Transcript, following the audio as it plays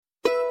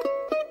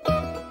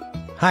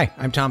Hi,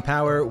 I'm Tom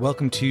Power.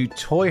 Welcome to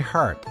Toy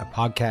Heart, a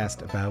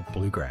podcast about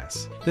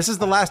bluegrass. This is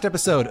the last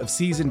episode of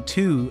Season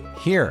 2.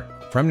 Here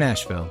from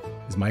Nashville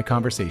is my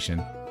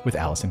conversation with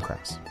Alison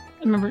Krauss.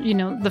 I remember,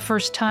 the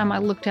first time I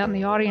looked out in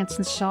the audience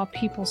and saw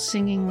people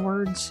singing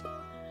words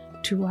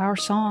to our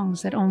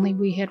songs that only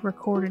we had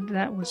recorded.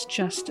 That was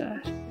just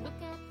a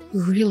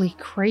really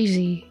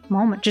crazy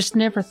moment. Just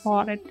never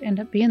thought it'd end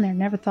up being there.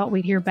 Never thought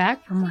we'd hear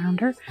back from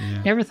Rounder.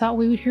 Yeah. Never thought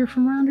we would hear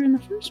from Rounder in the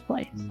first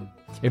place.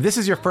 If this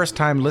is your first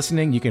time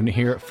listening, you can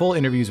hear full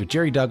interviews with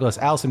Jerry Douglas,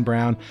 Alison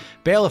Brown,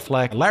 Bela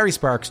Fleck, Larry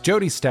Sparks,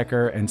 Jody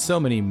Stecker, and so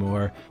many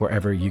more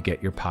wherever you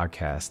get your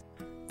podcast.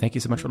 Thank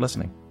you so much for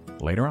listening.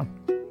 Later on.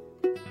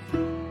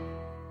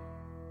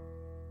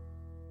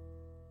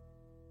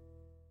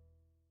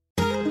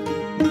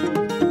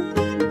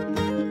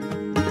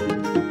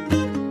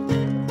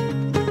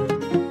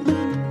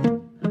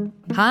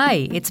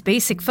 Hi, it's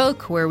Basic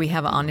Folk, where we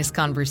have honest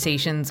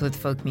conversations with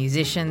folk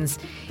musicians.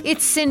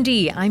 It's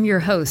Cindy. I'm your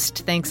host.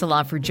 Thanks a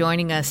lot for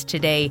joining us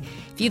today.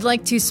 If you'd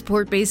like to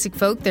support Basic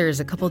Folk,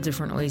 there's a couple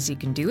different ways you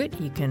can do it.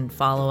 You can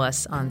follow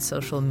us on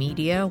social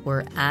media.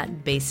 We're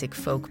at Basic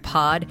Folk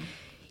Pod.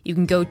 You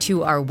can go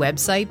to our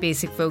website,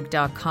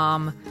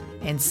 basicfolk.com,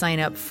 and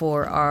sign up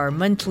for our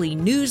monthly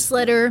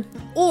newsletter,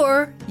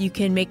 or you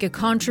can make a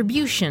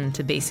contribution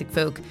to Basic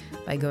Folk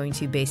by going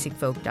to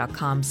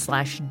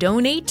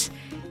basicfolk.com/donate.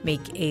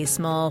 Make a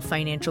small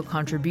financial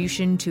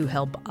contribution to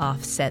help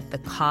offset the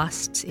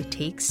costs it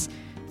takes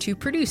to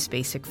produce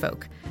Basic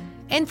Folk.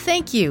 And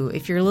thank you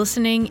if you're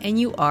listening and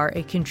you are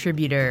a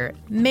contributor,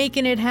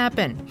 making it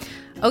happen.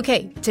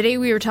 Okay, today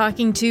we are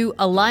talking to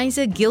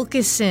Eliza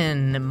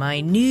Gilkyson,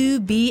 my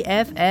new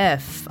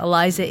BFF.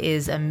 Eliza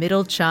is a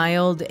middle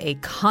child, a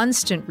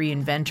constant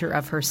reinventor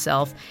of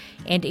herself,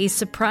 and a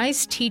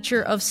surprise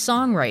teacher of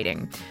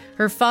songwriting.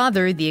 Her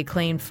father, the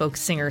acclaimed folk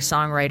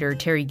singer-songwriter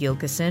Terry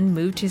Gilkyson,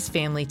 moved his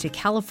family to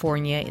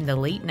California in the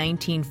late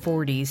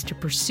 1940s to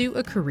pursue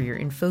a career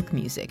in folk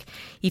music.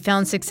 He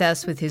found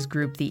success with his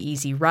group The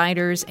Easy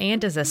Riders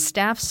and as a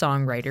staff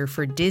songwriter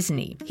for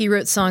Disney. He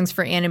wrote songs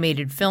for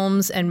animated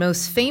films and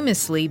most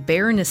famously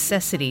Bare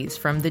Necessities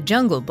from The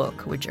Jungle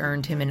Book, which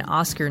earned him an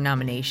Oscar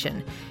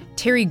nomination.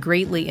 Terry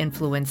greatly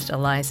influenced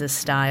Eliza's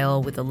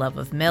style with a love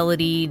of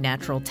melody,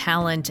 natural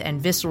talent,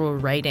 and visceral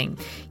writing.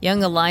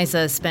 Young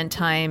Eliza spent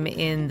time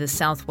in the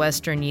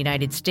southwestern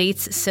United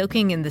States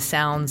soaking in the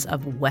sounds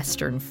of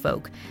Western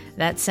folk.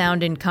 That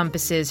sound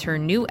encompasses her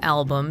new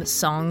album,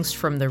 Songs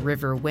from the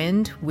River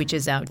Wind, which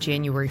is out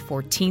January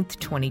 14th,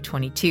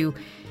 2022.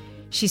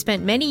 She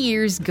spent many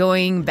years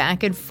going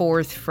back and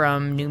forth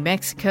from New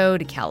Mexico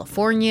to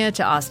California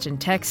to Austin,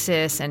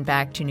 Texas, and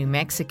back to New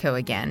Mexico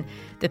again.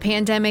 The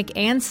pandemic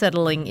and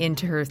settling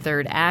into her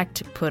third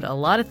act put a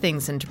lot of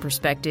things into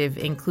perspective,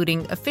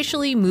 including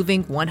officially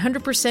moving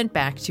 100%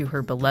 back to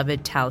her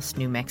beloved Taos,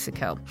 New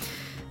Mexico.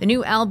 The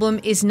new album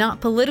is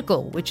not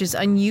political, which is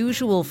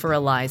unusual for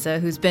Eliza,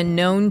 who's been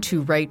known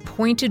to write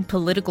pointed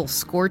political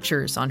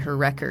scorchers on her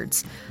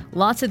records.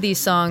 Lots of these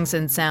songs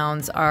and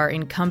sounds are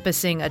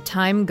encompassing a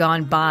time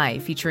gone by,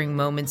 featuring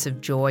moments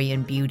of joy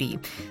and beauty.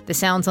 The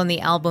sounds on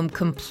the album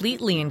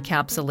completely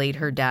encapsulate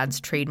her dad's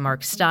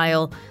trademark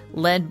style,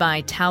 led by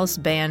Taos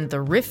band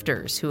The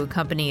Rifters, who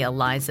accompany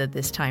Eliza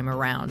this time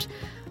around.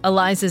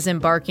 Eliza's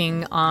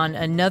embarking on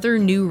another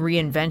new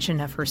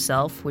reinvention of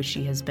herself, which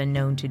she has been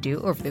known to do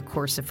over the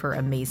course of her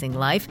amazing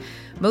life.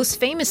 Most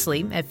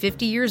famously, at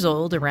 50 years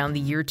old, around the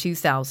year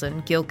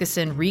 2000,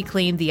 Gilkyson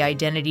reclaimed the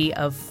identity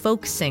of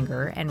folk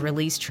singer and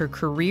released her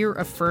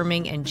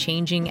career-affirming and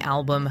changing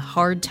album,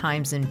 Hard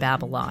Times in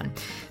Babylon.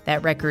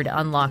 That record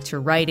unlocked her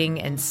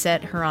writing and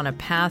set her on a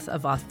path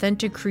of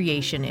authentic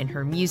creation in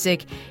her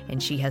music,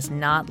 and she has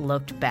not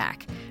looked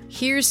back.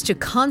 Here's to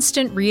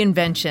constant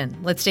reinvention.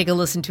 Let's take a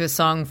listen to a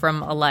song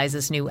from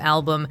Eliza's new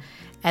album.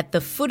 At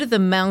the Foot of the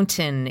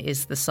Mountain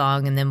is the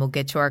song, and then we'll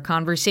get to our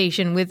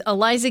conversation with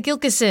Eliza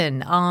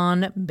Gilkyson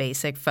on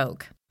Basic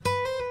Folk.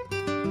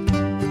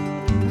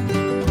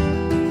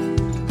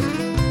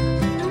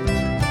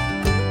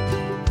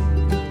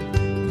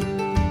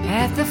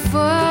 At the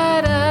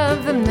foot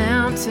of the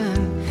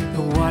mountain,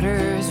 the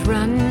waters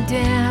run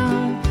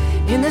down,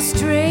 in the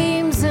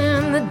streams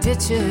and the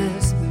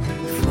ditches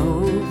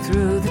flow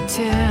through the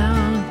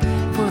town.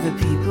 For the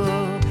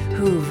people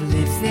who've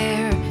lived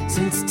there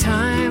since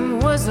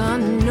time was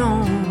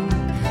unknown,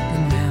 the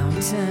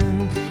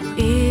mountain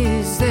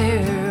is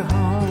their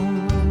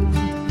home.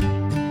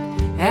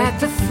 At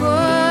the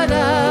foot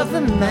of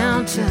the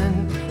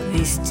mountain,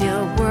 they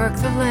still work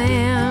the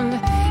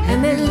land,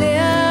 and they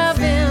live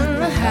in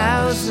the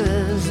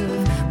houses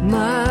of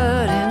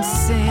mud and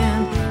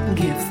sand.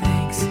 Give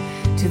thanks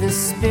to the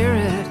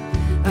spirit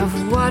of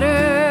water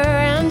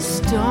and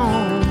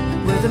stone,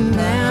 where the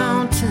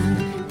mountain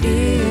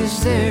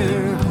is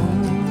their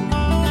home.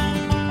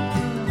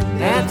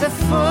 At the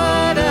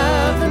foot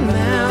of the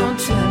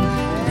mountain,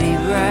 they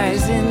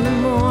rise in the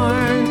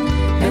morn,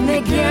 and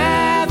they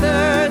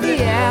gather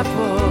the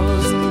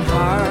apples and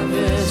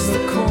harvest the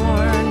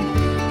corn.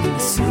 And the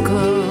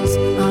circle's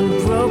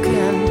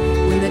unbroken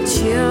when the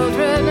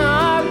children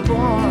are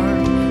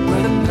born.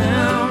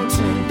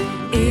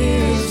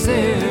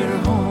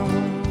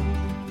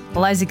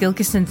 Eliza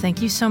Gilkyson,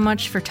 thank you so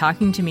much for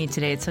talking to me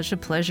today. It's such a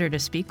pleasure to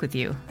speak with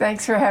you.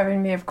 Thanks for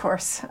having me, of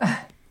course.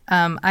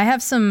 I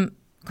have some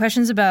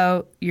questions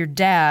about your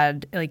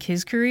dad, like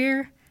his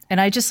career. And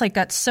I just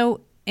got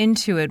so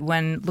into it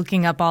when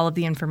looking up all of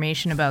the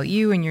information about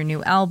you and your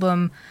new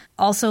album.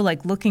 Also,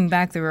 looking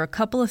back, there were a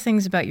couple of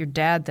things about your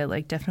dad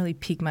that definitely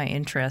piqued my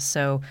interest.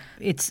 So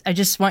I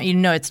just want you to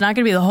know it's not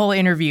going to be the whole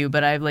interview,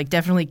 but I'm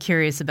definitely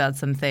curious about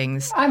some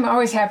things. I'm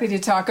always happy to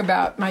talk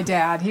about my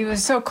dad. He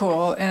was so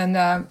cool, and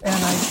I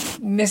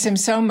miss him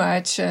so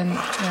much,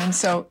 and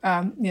so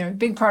a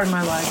big part of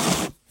my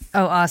life.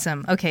 Oh,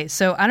 awesome. Okay,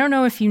 so I don't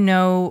know if you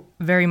know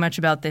very much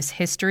about this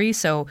history.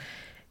 So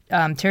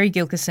Terry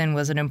Gilkyson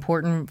was an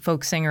important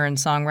folk singer and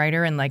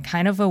songwriter in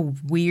kind of a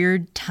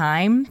weird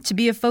time to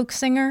be a folk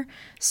singer.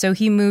 So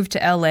he moved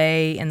to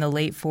L.A. in the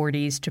late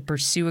 40s to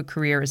pursue a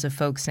career as a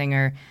folk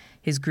singer.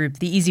 His group,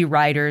 the Easy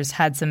Riders,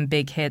 had some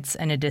big hits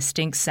and a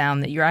distinct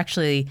sound that you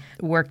actually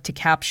worked to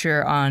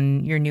capture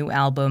on your new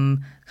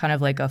album, kind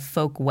of like a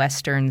folk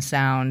western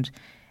sound.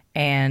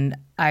 And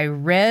I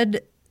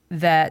read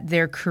that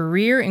their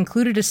career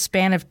included a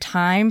span of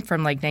time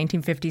from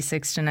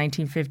 1956 to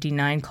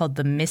 1959 called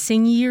the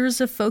missing years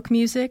of folk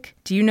music.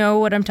 Do you know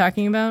what I'm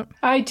talking about?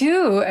 I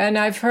do, and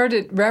I've heard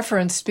it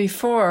referenced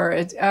before.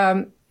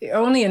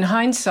 Only in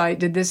hindsight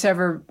did this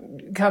ever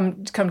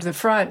come to the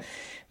front,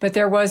 but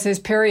there was this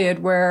period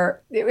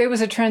where it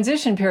was a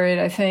transition period,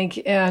 I think,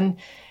 and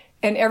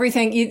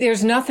everything,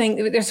 there's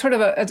sort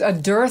of a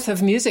dearth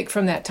of music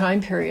from that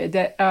time period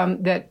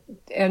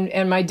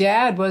and my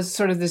dad was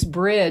sort of this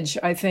bridge,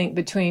 I think,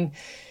 between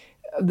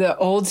the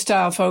old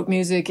style folk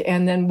music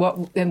and then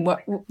what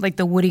like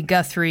the Woody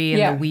Guthrie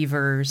and the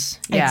Weavers,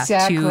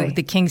 exactly, to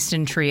the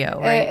Kingston Trio,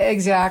 right?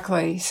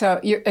 Exactly. So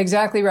you're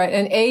exactly right.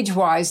 And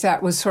age-wise,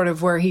 that was sort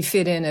of where he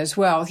fit in as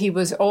well. He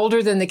was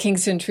older than the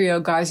Kingston Trio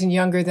guys and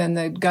younger than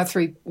the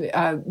Guthrie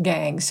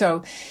gang.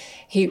 So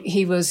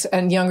he was,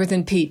 and younger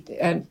than Pete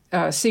and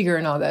Seeger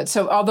and all that.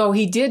 So although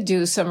he did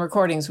do some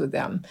recordings with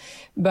them,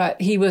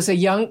 but he was a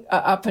young,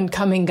 up and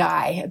coming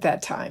guy at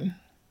that time.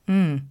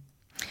 Mm.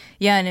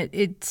 Yeah, and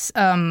it's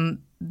the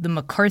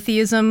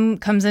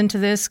McCarthyism comes into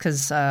this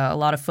because a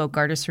lot of folk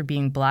artists were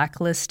being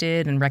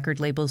blacklisted and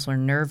record labels were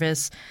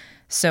nervous.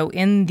 So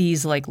in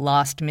these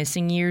lost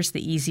missing years,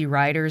 the Easy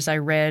Riders, I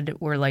read,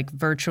 were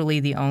virtually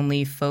the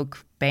only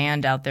folk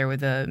band out there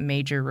with a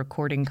major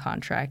recording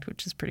contract,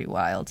 which is pretty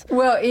wild.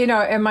 Well,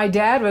 and my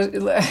dad was,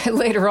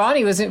 later on,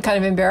 he was kind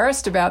of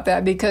embarrassed about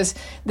that because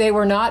they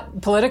were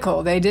not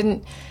political.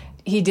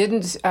 He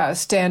didn't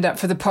stand up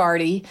for the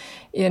party,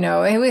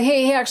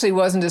 He actually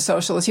wasn't a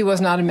socialist. He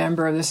was not a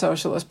member of the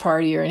Socialist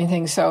Party or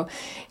anything. So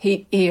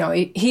he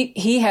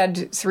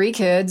had 3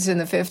 kids in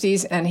the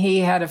 50s, and he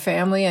had a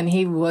family, and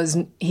he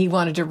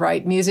wanted to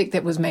write music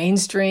that was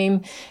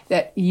mainstream,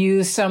 that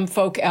used some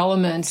folk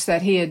elements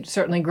that he had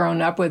certainly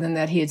grown up with and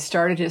that he had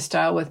started his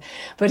style with.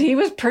 But he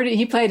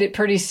played it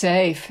pretty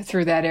safe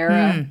through that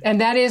era,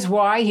 and that is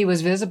why he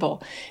was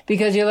visible.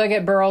 Because you look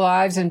at Burl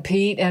Ives and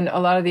Pete and a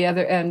lot of the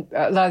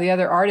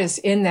other artists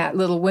in that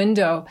little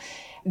window.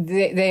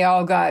 They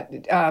all got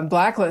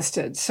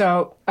blacklisted.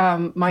 So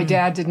my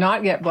dad did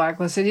not get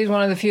blacklisted. He's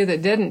one of the few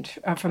that didn't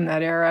from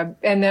that era.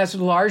 And that's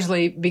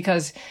largely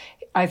because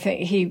I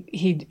think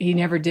he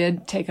never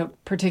did take a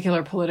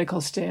particular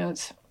political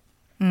stance.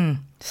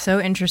 So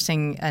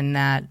interesting in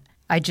that.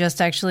 I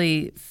just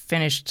actually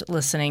finished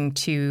listening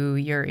to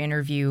your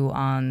interview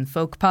on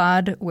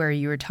FolkPod where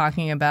you were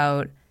talking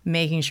about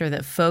making sure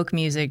that folk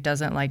music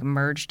doesn't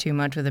merge too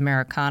much with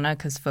Americana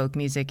because folk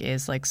music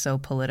is so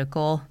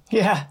political.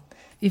 Yeah.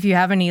 If you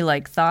have any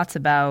thoughts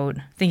about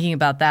thinking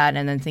about that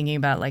and then thinking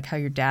about how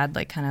your dad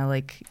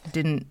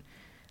didn't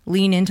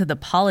lean into the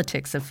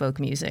politics of folk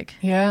music.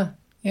 Yeah.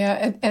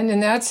 Yeah. And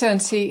in that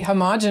sense, he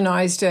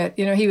homogenized it.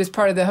 He was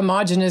part of the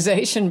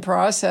homogenization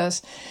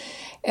process.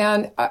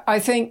 And I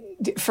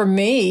think for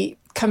me,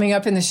 coming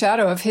up in the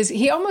shadow of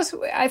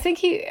I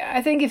think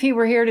if he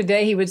were here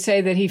today, he would say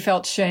that he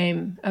felt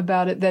shame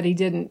about it, that he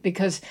didn't,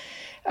 because,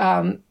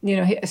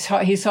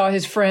 he saw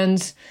his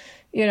friends,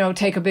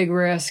 take a big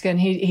risk, and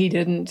he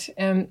didn't.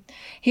 And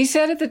he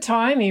said at the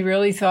time he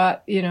really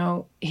thought,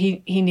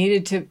 he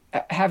needed to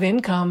have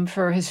income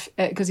for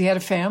because he had a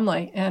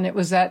family, and it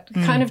was that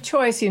kind of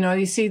choice.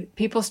 You see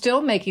people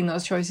still making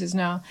those choices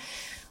now.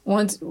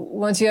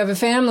 Once you have a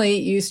family,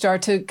 you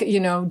start to,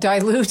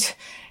 dilute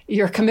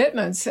your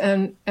commitments,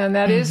 and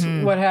that is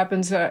what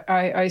happens.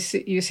 I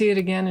see, you see it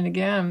again and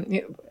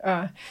again.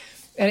 And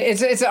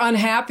it's an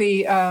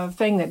unhappy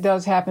thing that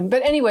does happen.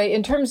 But anyway,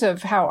 in terms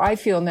of how I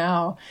feel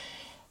now,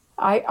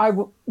 I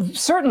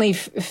certainly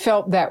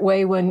felt that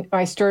way when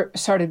I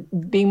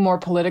started being more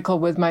political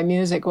with my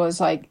music.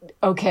 Was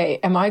okay,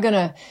 am I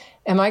gonna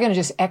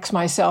just X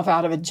myself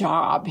out of a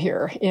job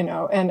here?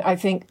 And I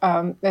think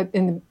that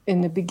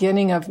in the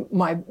beginning of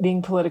my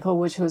being political,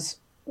 which was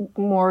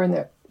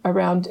more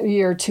around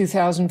year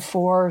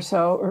 2004 or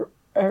so,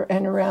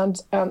 and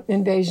around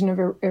invasion of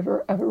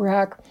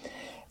Iraq,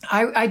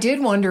 I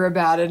did wonder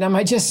about it. Am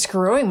I just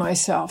screwing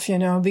myself,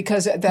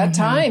 because at that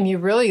time you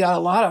really got a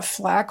lot of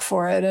flack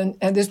for it.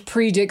 And this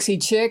pre-Dixie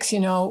Chicks,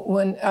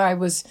 when I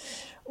was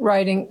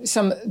writing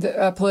some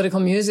political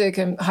music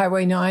and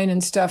Highway 9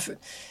 and stuff,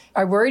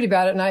 I worried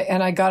about it,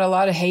 and I got a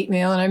lot of hate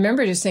mail. And I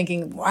remember just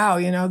thinking, wow,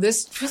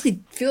 this really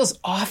feels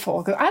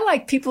awful. 'Cause I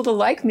like people to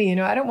like me,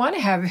 I don't want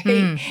to have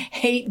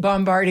hate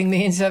bombarding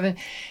me and stuff. And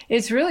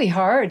it's really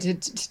hard to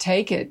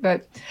take it.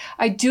 But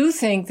I do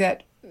think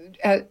that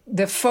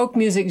the folk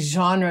music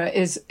genre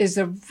is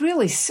a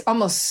really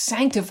almost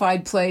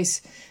sanctified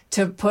place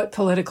to put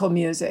political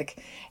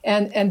music.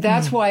 And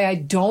that's why I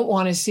don't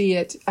want to see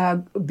it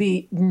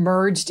be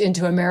merged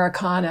into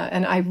Americana.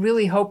 And I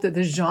really hope that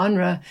the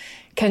genre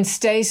can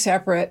stay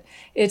separate.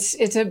 It's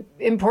an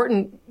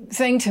important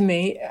thing to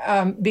me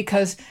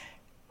because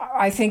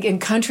I think in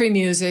country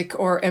music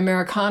or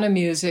Americana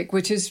music,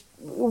 which is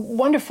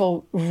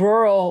wonderful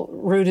rural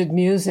rooted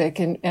music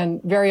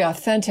and very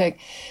authentic,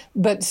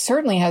 but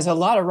certainly has a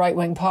lot of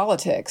right-wing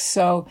politics.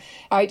 So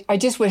I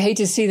just would hate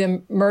to see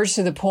them merge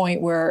to the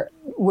point where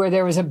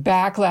there was a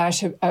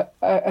backlash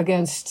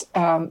against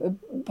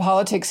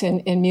politics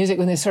in music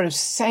when this sort of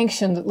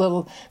sanctioned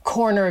little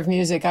corner of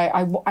music.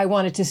 I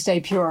want it to stay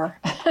pure.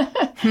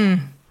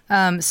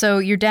 So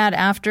your dad,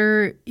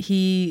 after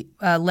he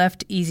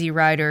left Easy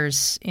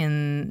Riders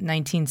in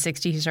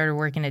 1960, he started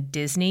working at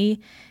Disney.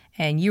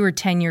 And you were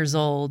 10 years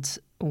old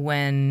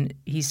when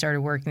he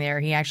started working there.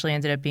 He actually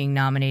ended up being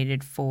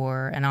nominated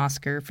for an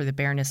Oscar for The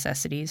Bare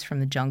Necessities from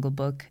The Jungle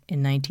Book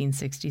in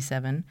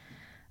 1967.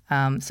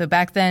 So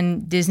back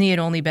then, Disney had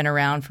only been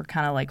around for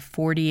kind of like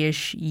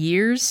 40-ish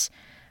years.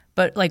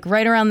 But like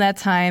right around that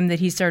time that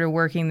he started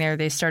working there,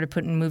 they started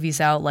putting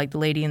movies out like The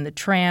Lady and the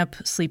Tramp,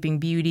 Sleeping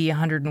Beauty,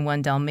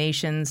 101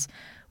 Dalmatians,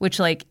 which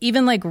like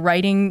even like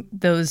writing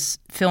those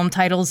film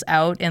titles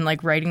out and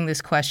like writing this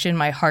question,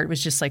 my heart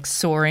was just like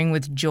soaring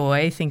with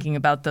joy thinking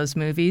about those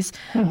movies.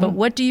 But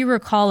what do you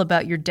recall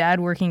about your dad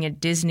working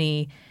at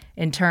Disney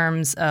in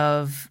terms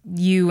of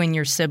you and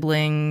your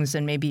siblings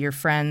and maybe your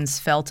friends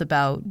felt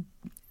about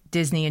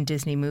Disney and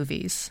Disney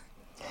movies?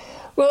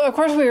 Well, of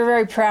course, we were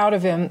very proud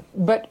of him.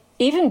 But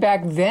even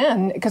back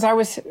then, because I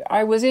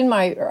was in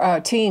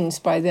my teens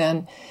by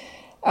then,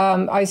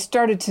 I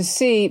started to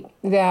see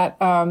that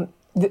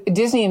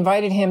Disney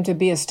invited him to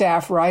be a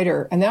staff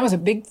writer, and it would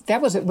have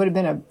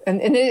been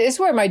and it's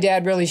where my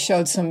dad really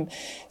showed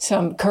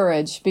some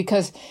courage,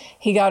 because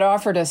he got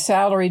offered a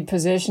salaried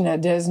position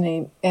at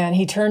Disney and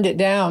he turned it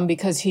down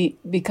because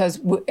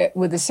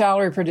with the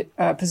salary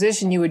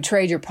position you would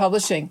trade your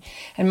publishing.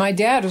 And my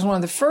dad was one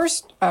of the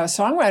first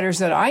songwriters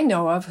that I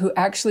know of who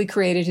actually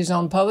created his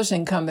own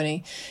publishing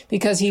company,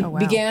 because he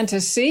began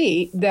to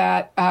see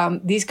that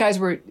these guys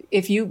were,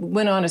 if you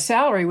went on a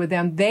salary with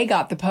them, they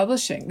got the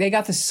publishing, they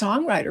got the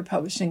songwriter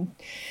publishing.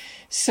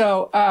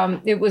 So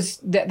it was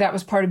that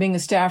was part of being a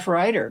staff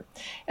writer.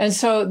 And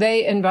so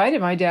they invited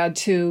my dad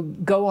to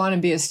go on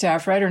and be a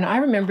staff writer. And I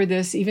remember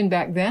this even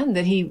back then,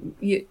 that he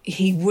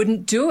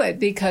wouldn't do it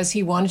because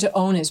he wanted to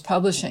own his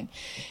publishing.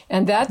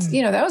 And that's,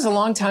 that was a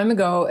long time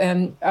ago.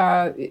 And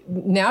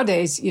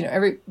nowadays,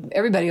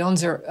 everybody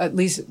owns at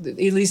least a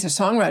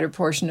songwriter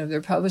portion of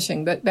their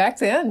publishing. But back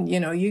then,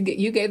 you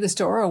gave the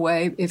store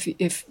away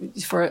if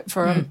for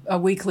a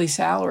weekly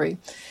salary.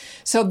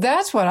 So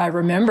that's what I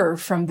remember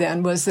from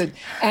then, was that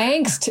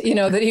angst,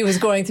 that he was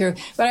going through.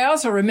 But I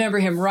also remember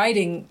him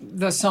writing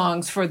the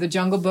songs for the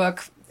Jungle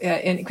Book,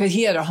 because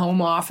he had a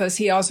home office.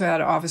 He also had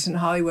an office in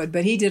Hollywood,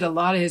 but he did a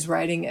lot of his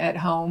writing at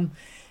home.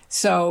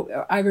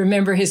 So I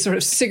remember his sort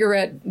of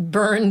cigarette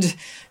burned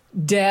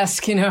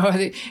desk,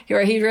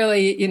 where he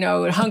really,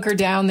 would hunker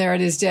down there at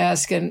his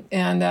desk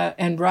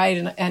and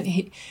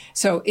write.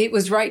 So it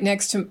was right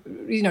next to,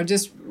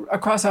 just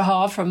across the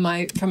hall from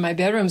my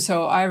bedroom.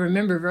 So I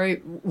remember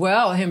very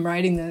well him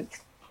writing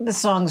the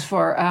songs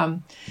for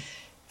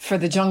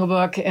the Jungle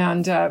Book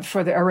and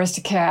for the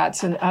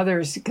Aristocats and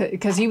others,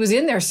 because he was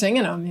in there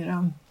singing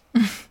them,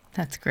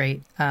 That's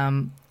great.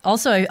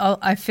 Also,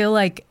 I feel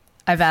like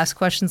I've asked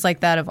questions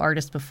like that of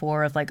artists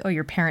before, of like, oh,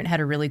 your parent had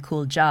a really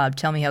cool job.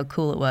 Tell me how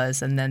cool it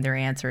was. And then their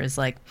answer is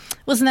like,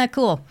 wasn't that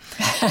cool?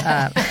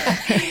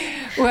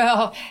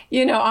 Well,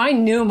 I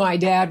knew my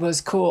dad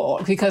was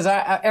cool because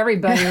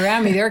everybody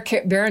around me, their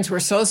parents were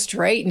so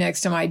straight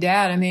next to my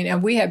dad. I mean,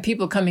 and we had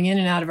people coming in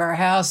and out of our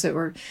house that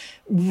were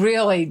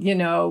really,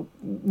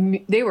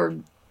 they were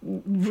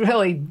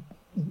really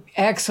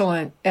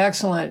excellent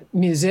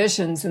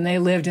musicians, and they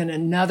lived in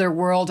another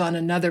world on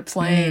another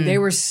plane. They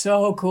were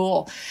so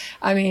cool.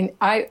 I mean,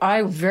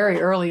 I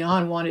very early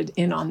on wanted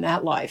in on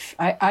that life.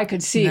 I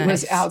could see it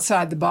was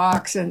outside the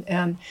box.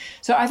 And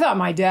so I thought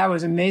my dad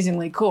was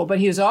amazingly cool, but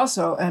he was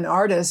also an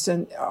artist,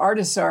 and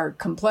artists are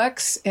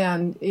complex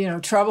and,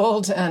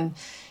 troubled and,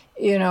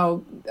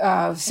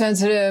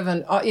 sensitive,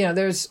 and,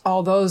 there's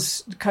all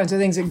those kinds of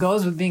things that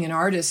goes with being an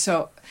artist.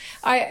 So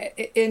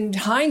in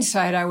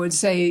hindsight, I would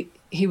say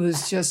he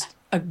was just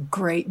a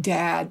great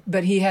dad,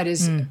 but he had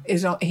his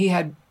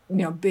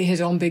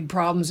own big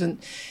problems,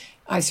 and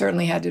I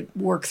certainly had to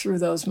work through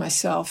those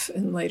myself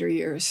in later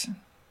years.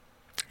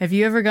 Have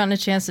you ever gotten a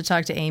chance to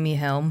talk to Amy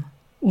Helm?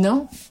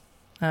 No.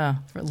 Oh,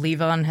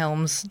 Levon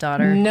Helm's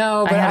daughter?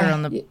 No, but I had her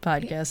on the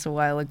podcast a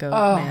while ago.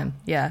 Oh, man.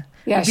 Yeah.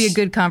 yeah, It'd be a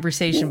good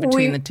conversation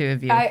between the two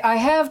of you. I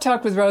have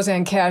talked with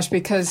Rosanne Cash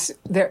because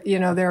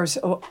there's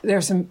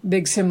some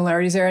big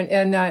similarities there,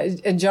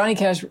 and Johnny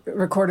Cash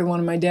recorded one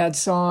of my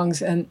dad's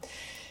songs, and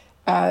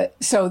I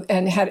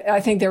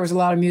think there was a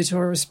lot of mutual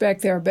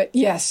respect there. But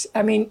yes,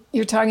 I mean,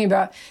 you're talking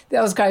about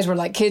those guys were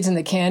like kids in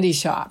the candy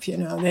shop,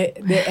 they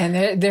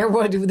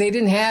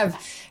didn't have,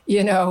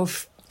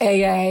 AA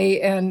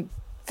and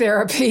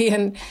therapy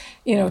and,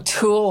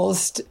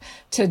 tools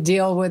to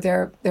deal with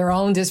their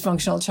own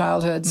dysfunctional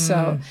childhoods.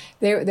 So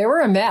they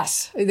were a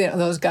mess,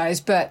 those guys.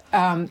 But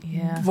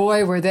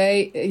boy, were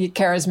they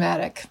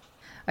charismatic.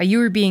 You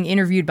were being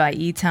interviewed by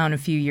E-Town a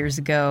few years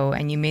ago,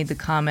 and you made the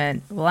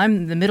comment, well,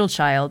 I'm the middle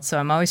child, so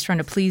I'm always trying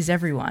to please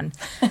everyone.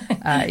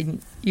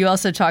 You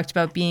also talked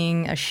about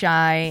being a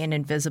shy and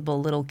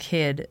invisible little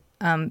kid.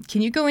 Can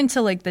you go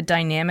into, like, the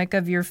dynamic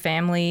of your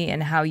family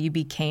and how you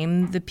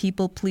became the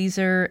people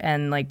pleaser,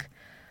 and, like,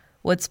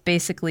 what's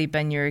basically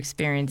been your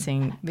experience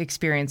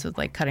with,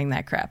 like, cutting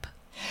that crap?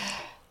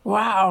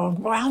 Wow.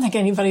 Well, I don't think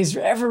anybody's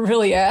ever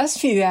really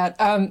asked me that.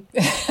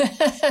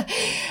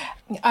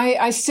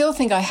 I still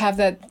think I have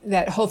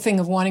that whole thing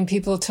of wanting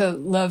people to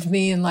love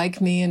me and like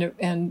me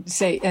and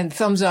say and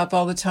thumbs up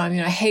all the time.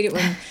 I hate it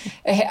when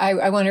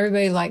I want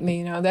everybody to like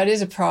me. That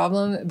is a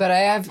problem. But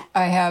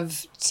I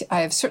have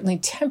certainly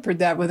tempered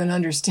that with an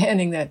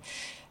understanding that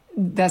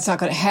that's not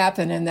going to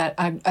happen, and that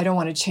I don't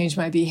want to change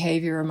my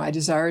behavior or my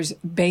desires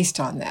based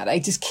on that. I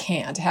just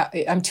can't.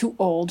 I'm too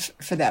old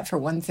for that, for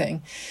one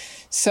thing.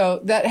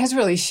 So that has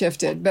really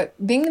shifted. But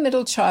being the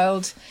middle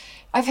child,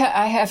 I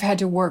have had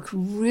to work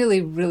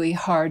really, really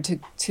hard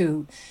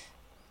to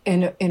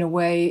in a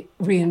way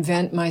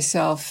reinvent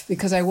myself,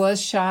 because I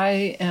was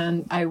shy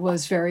and I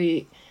was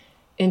very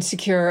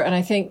insecure, and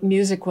I think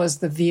music was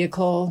the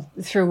vehicle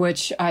through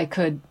which I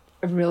could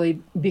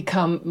really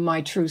become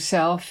my true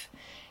self.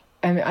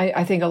 And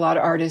I think a lot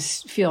of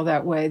artists feel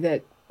that way,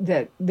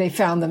 that they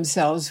found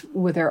themselves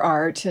with their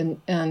art,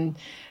 and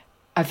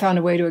I found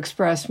a way to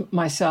express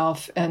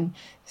myself, and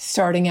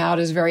starting out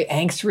as a very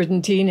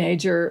angst-ridden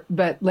teenager,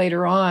 but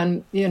later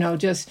on,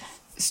 just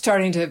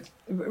starting to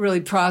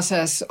really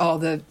process all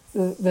the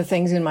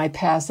things in my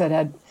past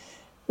that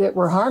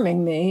were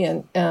harming me,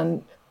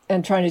 and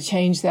trying to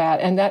change that.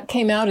 And that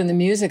came out in the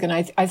music. And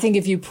I think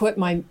if you put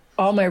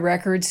all my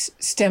records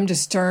stem to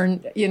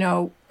stern, in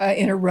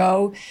a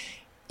row,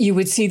 you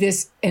would see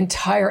this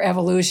entire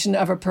evolution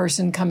of a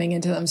person coming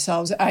into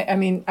themselves. I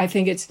mean, I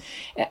think it's,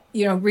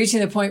 reaching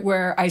the point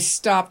where I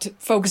stopped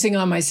focusing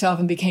on myself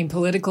and became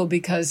political,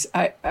 because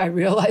I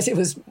realized it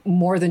was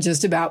more than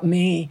just about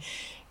me.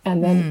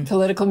 And then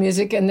political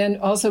music, and then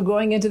also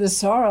going into the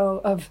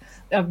sorrow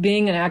of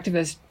being an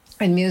activist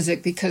in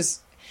music, because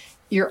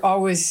you're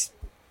always,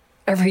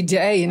 every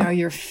day,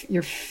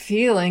 you're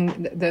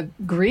feeling the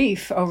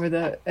grief over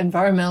the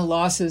environmental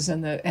losses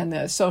and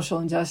the social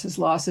injustice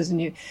losses,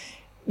 and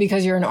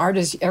because you're an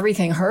artist,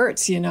 everything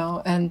hurts,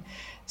 and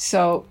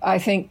so I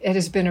think it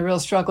has been a real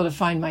struggle to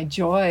find my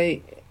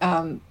joy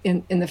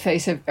in the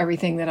face of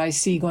everything that I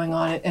see going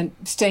on, and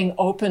staying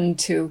open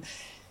to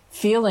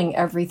feeling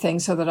everything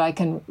so that I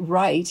can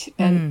write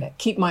and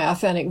keep my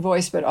authentic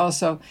voice, but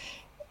also,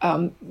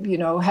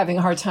 having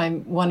a hard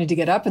time wanting to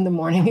get up in the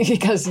morning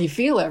because you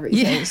feel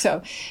everything. Yeah.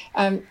 So,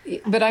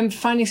 but I'm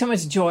finding so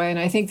much joy, and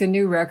I think the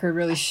new record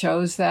really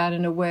shows that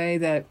in a way,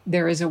 that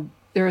there is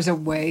a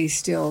way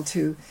still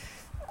to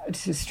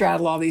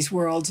straddle all these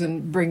worlds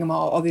and bring them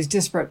all these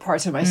disparate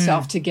parts of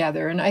myself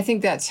together. And I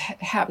think that's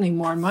happening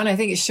more and more. And I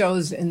think it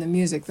shows in the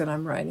music that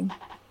I'm writing.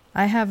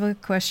 I have a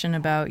question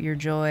about your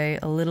joy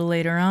a little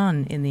later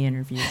on in the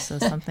interview, so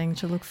something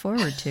to look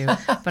forward to.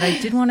 But I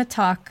did want to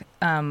talk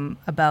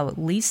about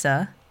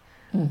Lisa,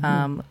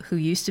 who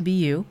used to be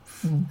you.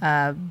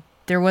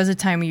 There was a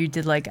time where you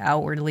did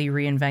outwardly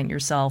reinvent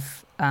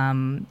yourself.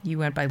 You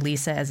went by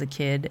Lisa as a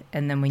kid,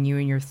 and then when you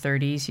were in your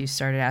 30s, you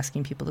started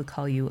asking people to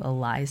call you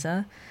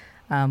Eliza,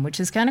 which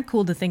is kind of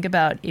cool to think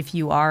about. If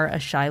you are a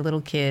shy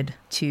little kid,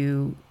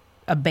 to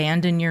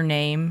abandon your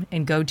name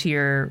and go to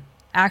your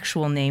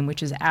actual name,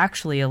 which is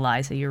actually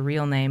Eliza, your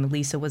real name.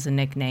 Lisa was a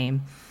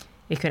nickname.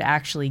 It could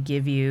actually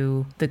give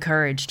you the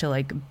courage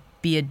to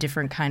be a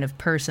different kind of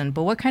person.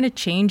 But what kind of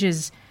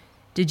changes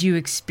did you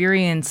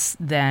experience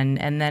then?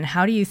 And then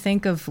how do you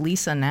think of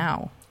Lisa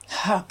now?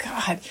 Oh,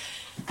 God.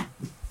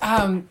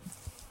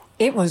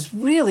 It was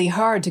really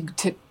hard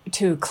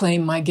to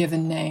claim my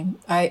given name.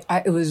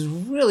 It was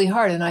really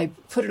hard, and I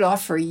put it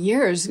off for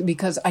years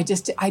because I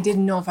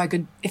didn't know if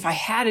I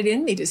had it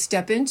in me to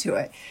step into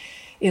it.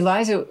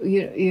 Eliza,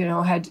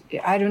 had,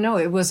 I don't know,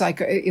 it was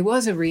it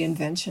was a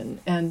reinvention.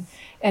 And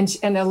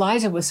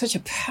Eliza was such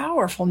a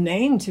powerful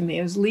name to me.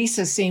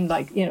 Lisa seemed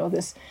like,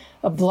 this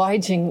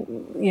obliging,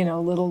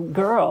 little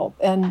girl.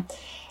 And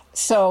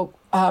so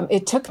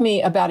it took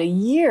me about a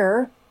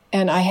year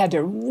I had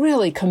to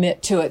really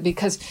commit to it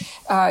because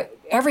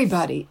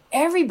everybody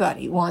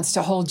wants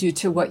to hold you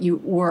to what you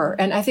were.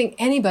 And I think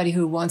anybody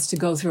who wants to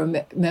go through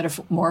a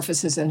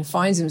metamorphosis and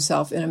finds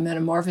himself in a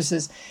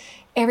metamorphosis,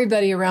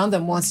 everybody around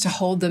them wants to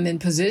hold them in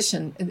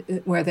position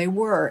where they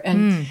were.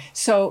 And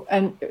so,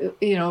 and,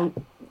 you know,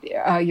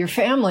 your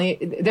family,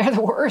 they're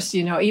the worst,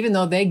 you know, even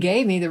though they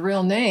gave me the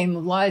real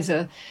name,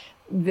 Liza,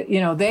 you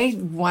know, they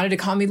wanted to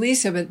call me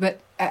Lisa, but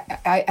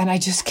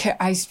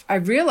I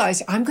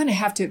realized I'm going to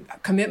have to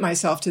commit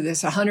myself to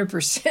this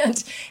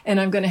 100%, and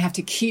I'm going to have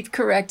to keep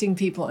correcting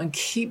people and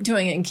keep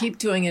doing it and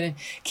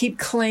keep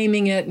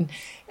claiming it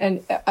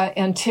and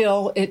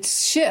until it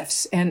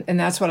shifts. And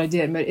that's what I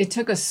did. But it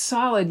took a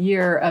solid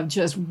year of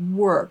just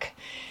work.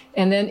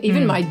 And then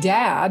even my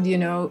dad, you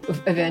know,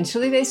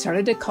 eventually they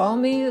started to call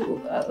me,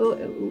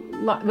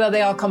 well,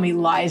 they all call me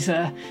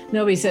Liza.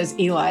 Nobody says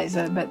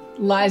Eliza, but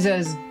Liza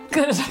is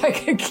good as I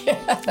could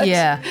get.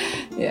 Yeah.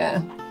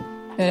 Yeah.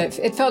 And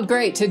it felt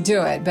great to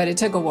do it, but it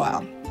took a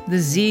while. The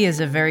Z is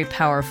a very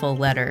powerful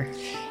letter.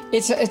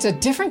 It's a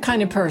different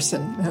kind of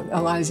person,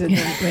 Eliza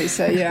than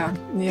Lisa. Yeah.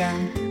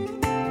 Yeah.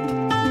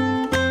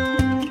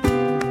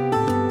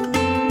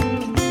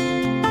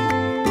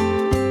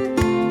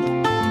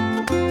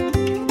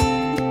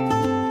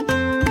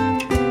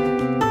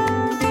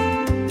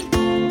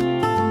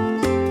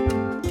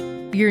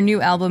 Your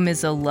new album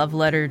is a love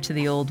letter to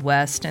the Old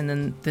West, and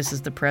then this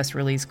is the press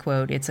release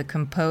quote. It's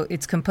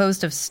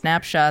composed of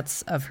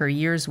snapshots of her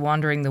years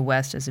wandering the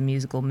West as a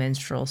musical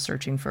minstrel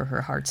searching for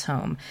her heart's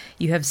home.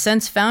 You have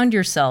since found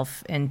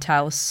yourself in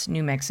Taos,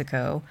 New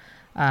Mexico,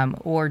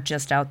 or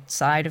just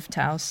outside of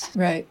Taos.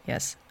 Right.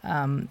 Yes.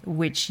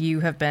 Which you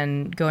have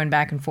been going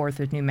back and forth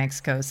with New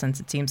Mexico since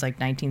it seems like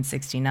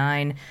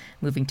 1969,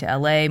 moving to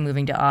LA,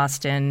 moving to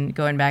Austin,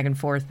 going back and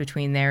forth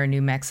between there and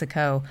New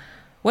Mexico.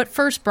 What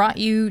first brought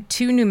you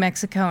to New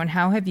Mexico, and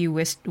how have you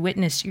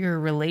witnessed your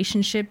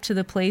relationship to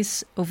the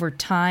place over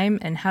time,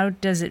 and how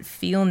does it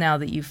feel now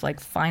that you've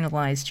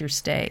finalized your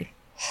stay?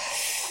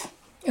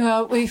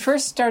 Well, we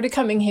first started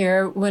coming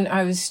here when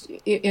I was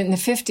in the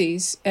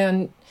 50s,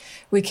 and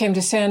we came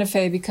to Santa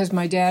Fe because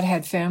my dad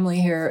had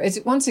family here. It's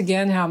once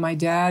again how my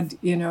dad,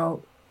 you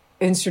know,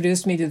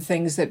 introduced me to the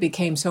things that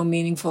became so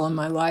meaningful in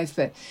my life.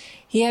 But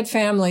he had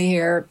family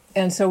here,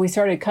 and so we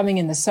started coming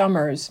in the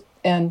summers,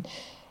 and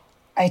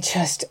I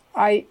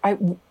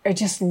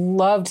just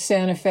loved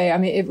Santa Fe. I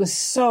mean, it was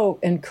so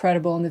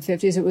incredible in the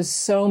 50s. It was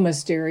so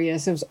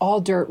mysterious. It was all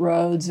dirt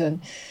roads,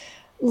 and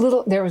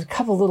there was a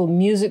couple little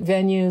music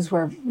venues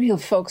where real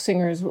folk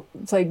singers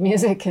played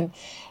music, and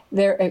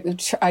there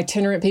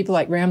itinerant people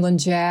like Ramblin'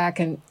 Jack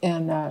and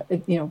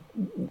you know,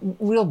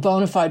 real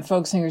bona fide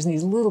folk singers in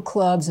these little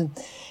clubs,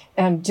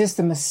 and just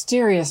the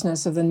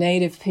mysteriousness of the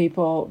native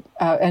people,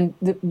 and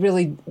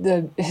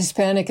the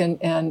Hispanic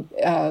and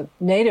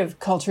native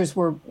cultures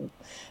were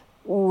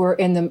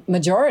in the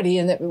majority,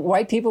 and the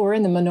white people were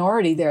in the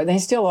minority there. They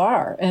still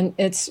are. And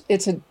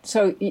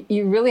so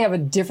you really have a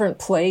different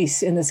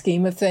place in the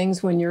scheme of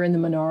things when you're in the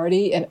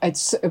minority. And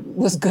it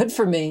was good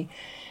for me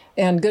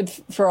and good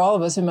for all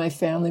of us in my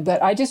family.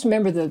 But I just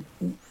remember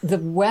the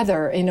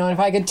weather, you know, and if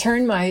I could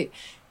turn my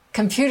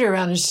computer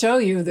around and show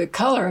you the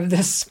color of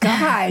the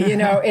sky, you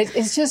know,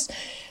 it's just,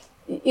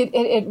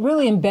 it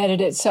really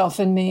embedded itself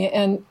in me.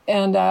 And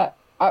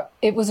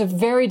it was a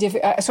very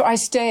difficult, so I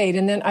stayed,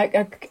 and then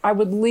I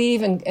would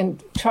leave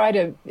and try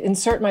to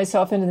insert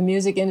myself into the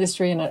music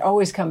industry, and I'd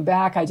always come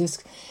back. I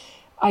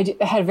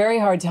had a very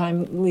hard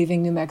time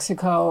leaving New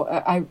Mexico.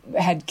 I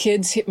had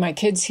my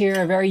kids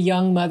here, a very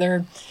young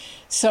mother.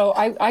 So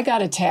I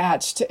got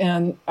attached,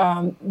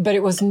 but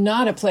it was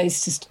not a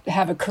place to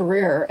have a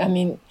career. I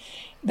mean,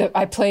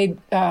 I played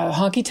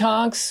honky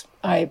tonks.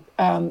 I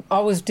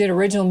always did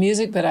original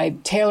music, but I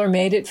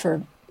tailor-made it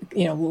for,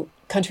 you know,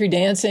 country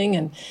dancing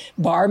and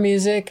bar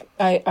music.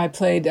 I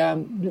played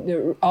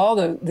all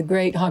the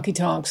great honky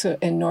tonks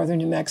in northern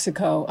New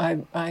Mexico.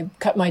 I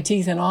cut my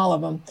teeth in all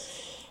of them,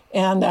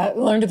 and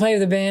learned to play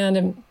with the band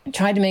and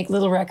tried to make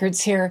little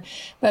records here.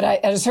 But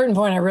at a certain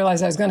point, I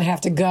realized I was going to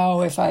have to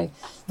go if I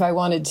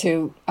wanted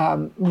to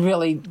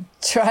really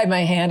try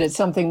my hand at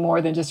something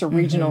more than just a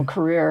regional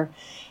career.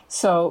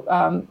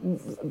 So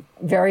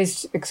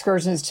various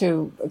excursions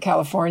to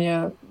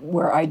California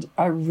where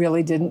I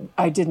really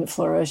didn't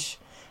flourish.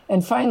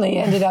 And finally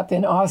ended up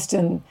in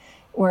Austin,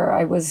 where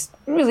I was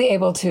really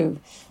able to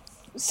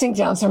sink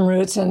down some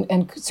roots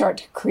and start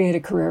to create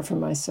a career for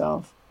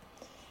myself.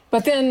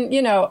 But then,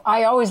 you know,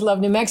 I always loved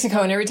New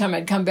Mexico, and every time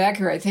I'd come back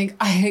here, I think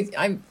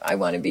I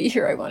want to be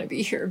here. I want to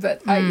be here,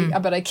 but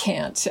I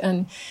can't.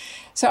 And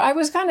so I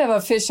was kind of a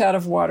fish out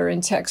of water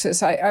in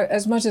Texas. I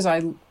as much as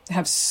I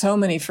have so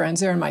many friends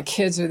there, and my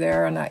kids are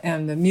there,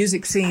 and the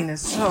music scene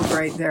is so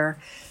great there,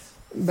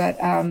 but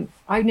I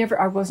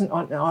wasn't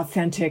an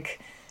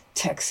authentic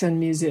Texan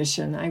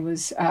musician. I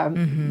was,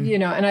 you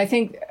know, and I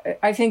think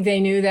they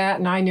knew that,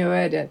 and I knew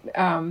it.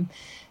 And,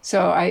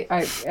 so I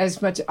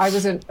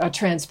was a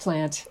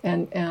transplant,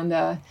 and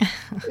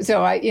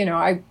so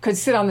I could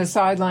sit on the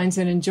sidelines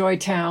and enjoy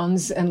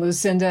Towns and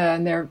Lucinda,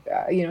 and they're,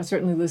 you know,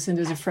 certainly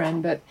Lucinda's a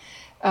friend, but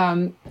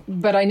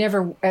But I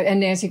never, and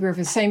Nancy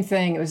Griffith, same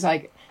thing. It was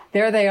like,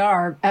 there they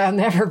are. I'll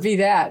never be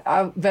that.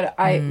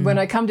 When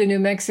I come to New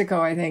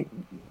Mexico, I think,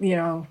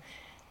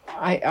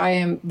 I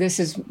am, this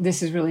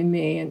is really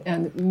me.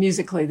 And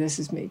musically, this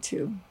is me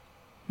too.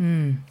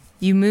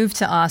 You moved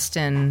to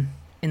Austin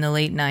in the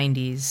late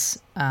 90s,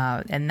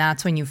 and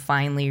that's when you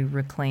finally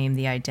reclaimed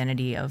the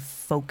identity of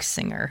folk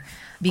singer.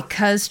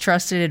 Because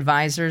trusted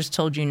advisors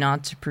told you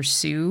not to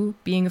pursue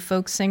being a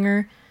folk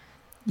singer,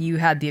 you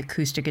had the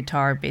acoustic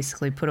guitar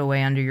basically put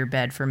away under your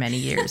bed for many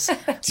years.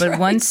 But right.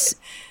 Once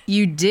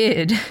you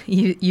did,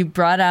 you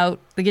brought out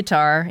the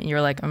guitar and you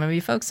were like, I'm going to be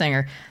a folk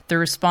singer. The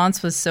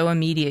response was so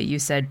immediate. You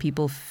said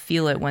people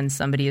feel it when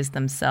somebody is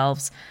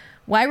themselves.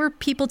 Why were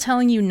people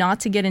telling you not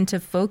to get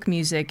into folk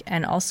music?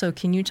 And also,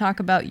 can you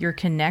talk about your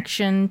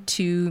connection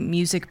to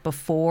music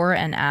before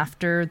and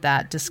after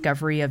that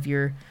discovery of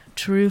your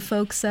true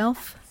folk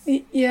self?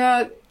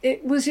 Yeah,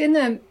 it was in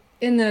the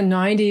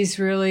 90s,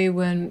 really,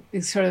 when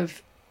it's sort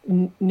of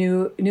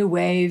new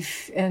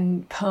wave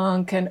and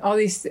punk and all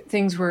these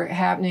things were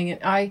happening.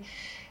 And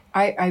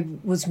I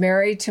was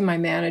married to my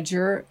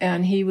manager,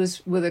 and he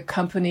was with a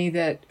company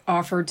that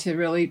offered to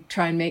really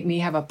try and make me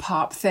have a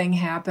pop thing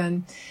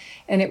happen.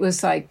 And it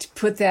was like,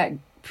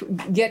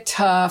 get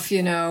tough,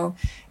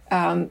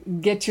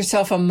 get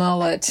yourself a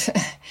mullet,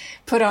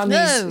 put on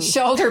these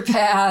shoulder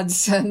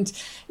pads and,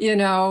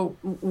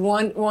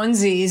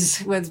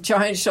 onesies with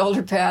giant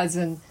shoulder pads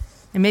and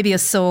maybe a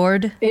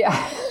sword.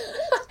 Yeah.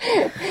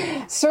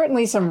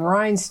 Certainly some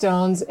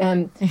rhinestones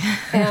and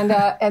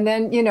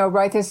then,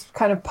 write this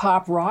kind of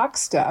pop rock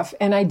stuff.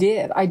 And I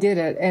did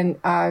it.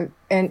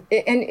 And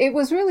it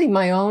was really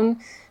my own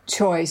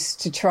choice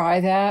to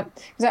try that,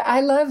 because I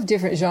love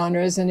different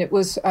genres, and it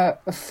was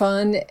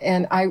fun.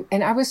 And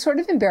I was sort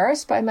of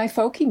embarrassed by my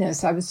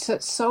folkiness. I was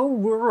so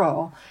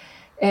rural,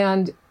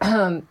 and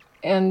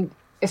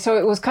so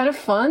it was kind of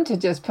fun to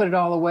just put it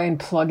all away and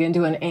plug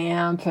into an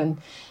amp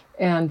and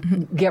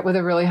get with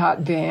a really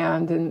hot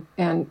band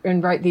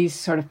and write these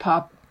sort of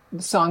pop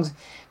songs.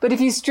 But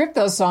if you strip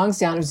those songs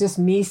down, it was just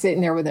me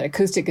sitting there with an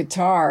acoustic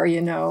guitar,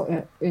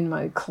 in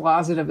my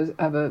closet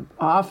of a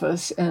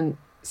office. And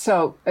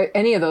so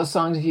any of those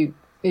songs, if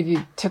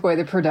you took away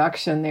the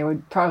production, they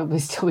would probably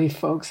still be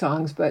folk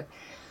songs. But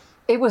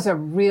it was a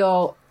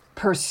real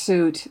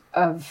pursuit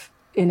of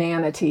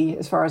inanity,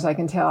 as far as I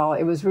can tell.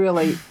 It was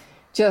really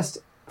just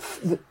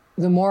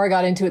the more I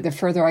got into it, the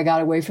further I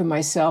got away from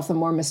myself, the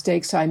more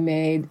mistakes I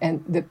made,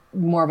 and the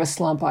more of a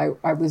slump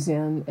I was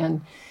in.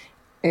 And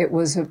it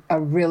was a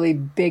really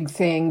big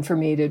thing for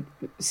me to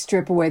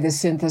strip away the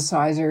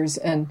synthesizers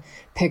and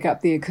pick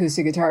up the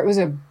acoustic guitar. It was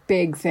a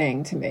big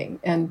thing to me.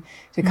 And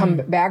to come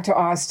back to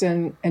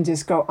Austin and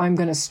just go, I'm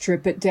going to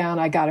strip it down.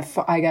 I got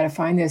to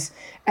find this.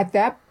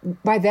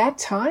 By that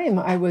time,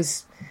 I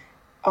was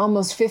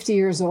almost 50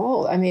 years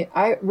old. I mean,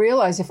 I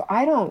realized if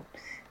I don't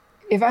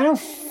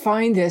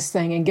find this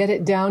thing and get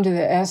it down to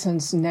the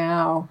essence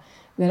now,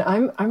 then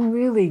I'm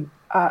really,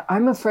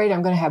 I'm afraid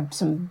I'm going to have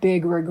some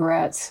big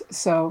regrets.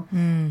 So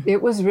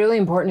it was really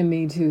important to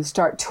me to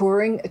start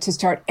touring, to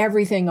start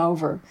everything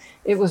over.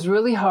 It was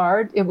really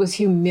hard. It was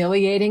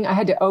humiliating. I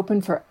had to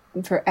open for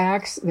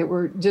acts that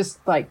were just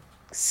like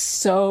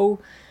so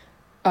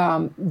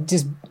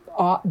just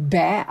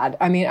bad.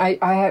 I mean,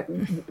 I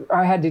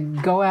had to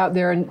go out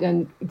there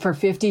and for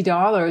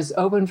 $50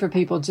 open for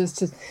people just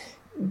to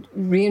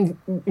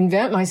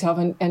reinvent myself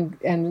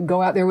and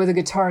go out there with a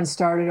guitar and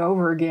start it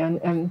over again.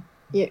 And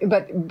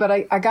but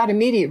I got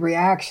immediate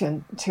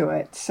reaction to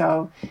it,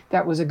 so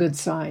that was a good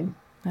sign.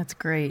 That's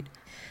great.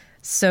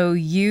 So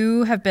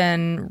you have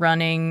been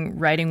running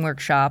writing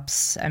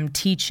workshops and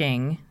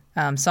teaching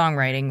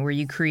songwriting, where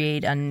you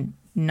create a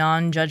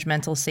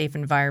non-judgmental, safe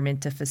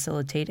environment to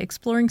facilitate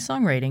exploring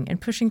songwriting and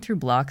pushing through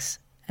blocks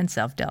and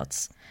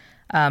self-doubts.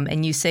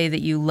 And you say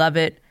that you love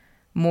it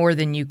more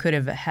than you could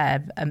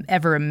have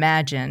ever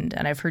imagined.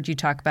 And I've heard you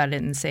talk about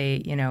it and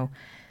say,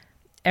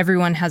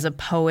 everyone has a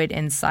poet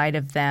inside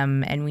of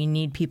them, and we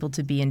need people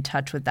to be in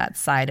touch with that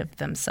side of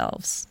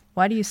themselves.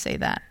 Why do you say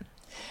that?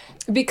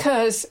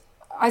 Because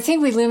I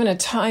think we live in a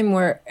time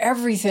where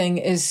everything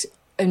is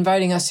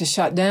inviting us to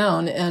shut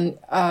down and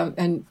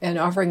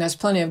offering us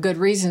plenty of good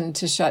reason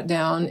to shut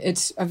down.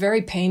 It's a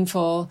very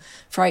painful,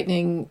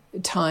 frightening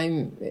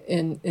time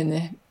in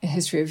the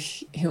history of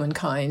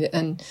humankind,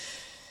 and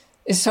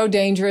it's so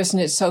dangerous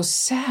and it's so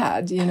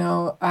sad.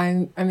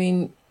 I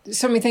mean,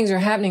 so many things are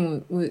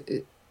happening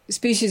with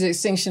species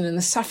extinction and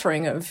the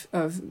suffering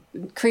of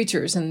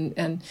creatures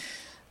and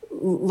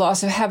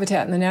loss of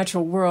habitat in the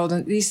natural world,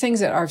 and these things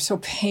that are so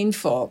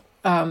painful,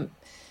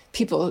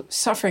 people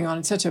suffering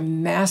on such a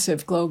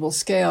massive global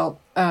scale,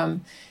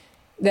 that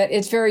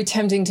it's very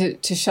tempting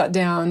to shut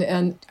down.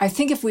 And I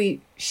think if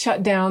we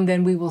shut down,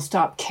 then we will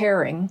stop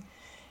caring.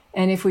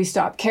 And if we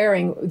stop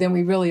caring, then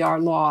we really are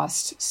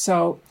lost.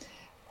 So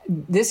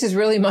this is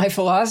really my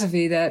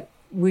philosophy, that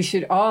we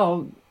should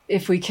all,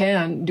 if we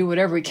can, do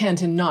whatever we can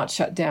to not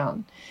shut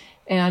down.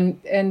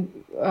 And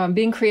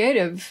being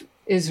creative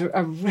is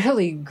a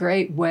really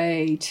great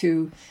way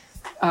to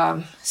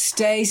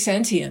stay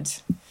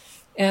sentient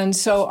And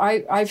so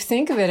I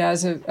think of it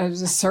as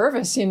a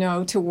service,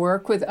 to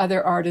work with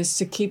other artists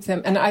to keep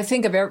them. And I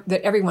think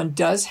that everyone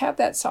does have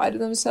that side of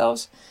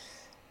themselves.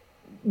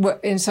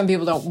 And some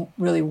people don't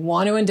really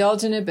want to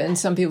indulge in it, and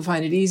some people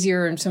find it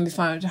easier, and some people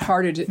find it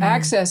harder to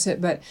access it.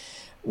 But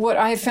what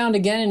I have found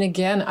again and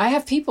again, I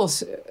have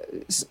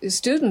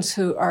students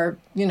who are,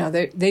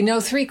 they know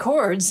 3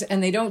 chords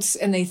and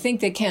they think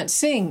they can't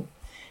sing.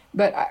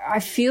 But I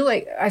feel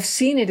like I've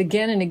seen it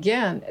again and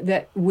again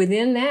that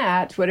within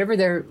that, whatever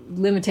their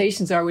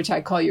limitations are, which I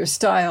call your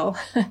style,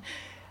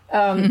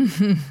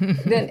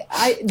 then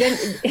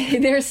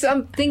there's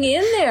something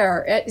in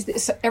there.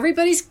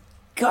 Everybody's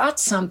got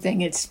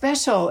something. It's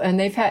special,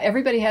 and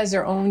everybody has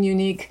their own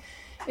unique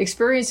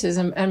experiences,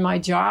 and my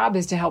job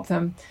is to help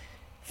them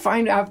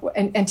find out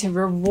and to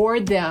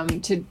reward them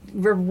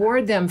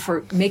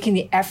for making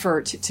the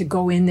effort to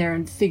go in there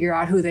and figure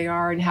out who they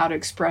are and how to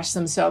express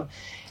themselves,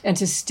 and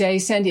to stay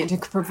sentient,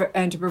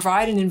 and to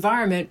provide an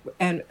environment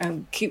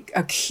and keep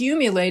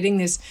accumulating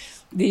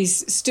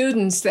these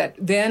students that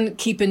then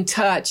keep in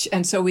touch.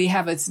 And so we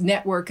have a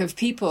network of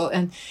people,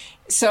 and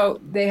so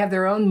they have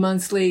their own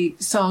monthly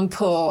song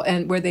pool,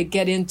 and where they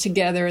get in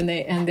together, and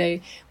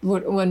they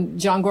when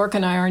John Gorka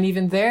and I aren't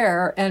even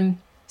there. And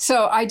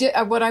so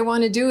what I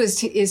want to do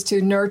is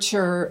to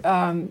nurture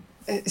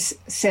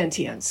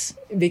sentience,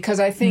 because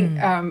I think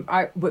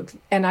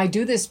and I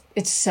do this.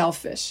 It's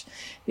selfish,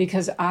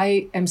 because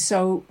I am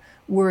so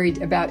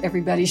worried about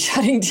everybody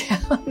shutting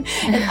down,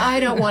 and I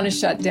don't want to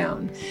shut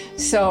down.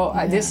 So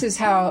this is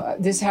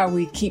how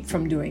we keep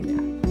from doing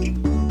that.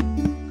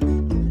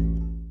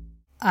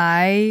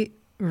 I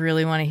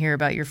really want to hear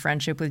about your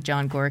friendship with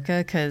John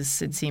Gorka,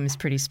 because it seems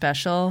pretty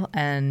special,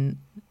 and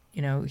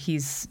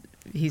he's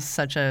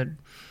such a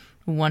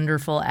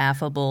wonderful,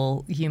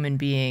 affable human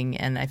being,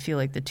 and I feel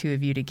like the two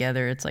of you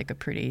together, it's like a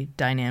pretty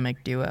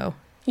dynamic duo.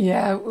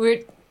 Yeah,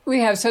 we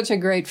have such a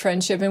great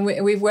friendship, and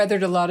we've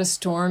weathered a lot of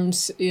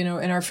storms, in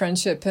our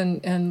friendship,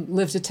 and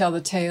lived to tell the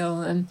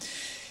tale. And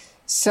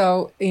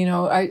so,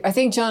 I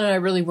think John and I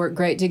really work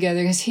great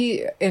together, because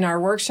in our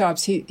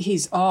workshops,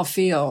 he's all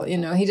feel.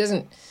 He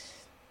doesn't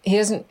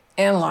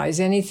analyze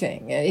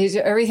anything.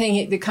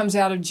 Everything that comes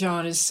out of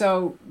John is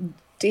so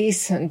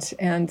decent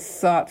and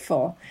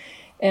thoughtful,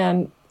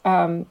 and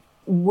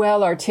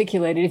well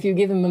articulated. If you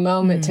give him a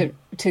moment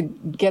to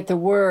get the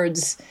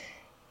words,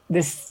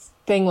 this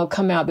thing will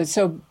come out that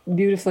so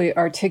beautifully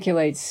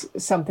articulates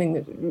something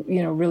that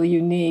really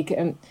unique,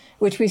 and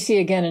which we see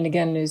again and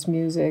again in his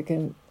music.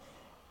 And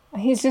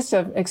he's just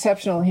an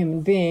exceptional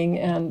human being,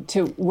 and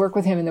to work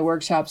with him in the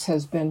workshops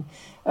has been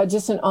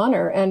just an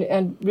honor,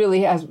 and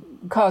really has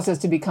caused us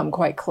to become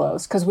quite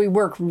close, because we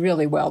work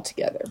really well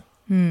together.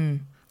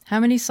 How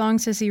many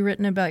songs has he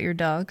written about your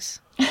dogs?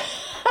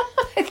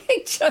 I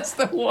think just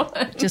the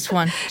one. Just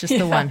one.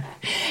 The one.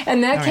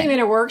 And that came in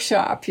a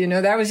workshop.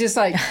 That was just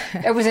like,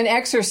 it was an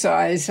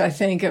exercise. I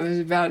think it was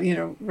about,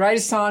 write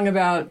a song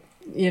about,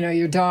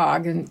 your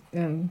dog.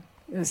 And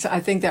so I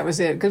think that was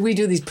it. Because we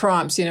do these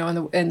prompts,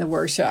 in the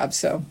workshop.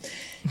 So,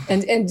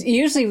 and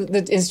usually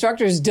the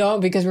instructors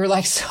don't, because we're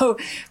like,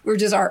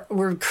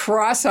 we're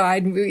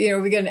cross-eyed.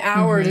 We get an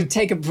hour to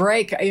take a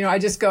break. I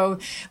just go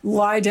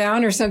lie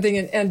down or something,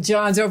 and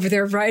John's over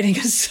there writing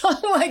a song.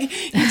 Like,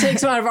 he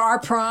takes one of our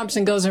prompts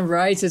and goes and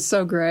writes. It's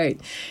so great.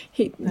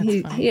 He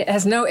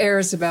has no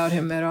airs about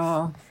him at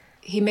all.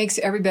 He makes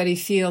everybody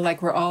feel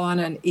like we're all on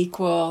an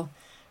equal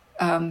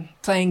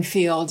playing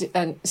field,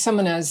 and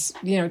someone as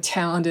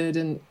talented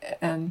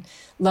and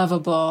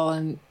lovable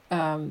and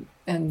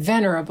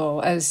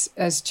venerable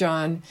as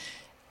John.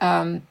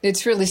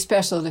 It's really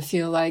special to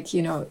feel like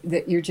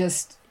that you're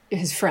just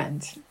his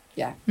friend.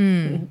 Yeah.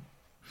 It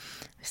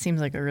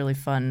seems like a really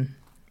fun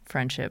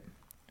friendship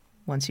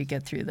once you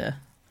get through the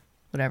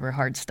whatever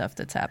hard stuff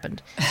that's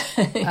happened.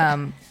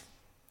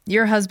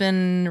 Your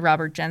husband,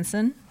 Robert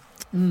Jensen,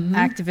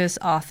 activist,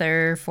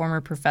 author,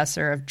 former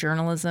professor of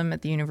journalism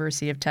at the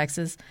University of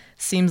Texas,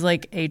 seems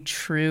like a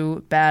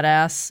true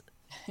badass.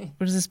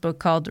 What is this book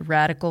called?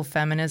 Radical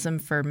Feminism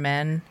for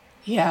Men?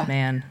 Yeah.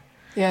 Man.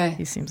 Yeah.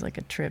 He seems like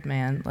a trip,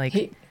 man.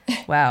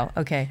 Wow.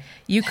 Okay.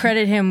 You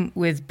credit him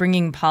with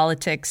bringing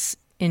politics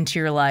into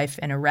your life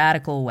in a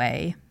radical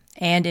way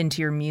and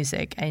into your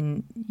music.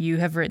 And you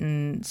have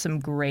written some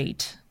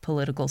great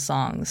political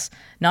songs,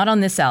 not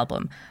on this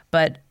album,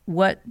 but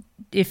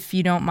if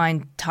you don't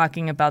mind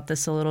talking about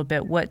this a little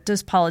bit, what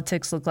does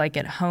politics look like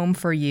at home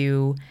for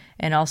you?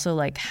 And also,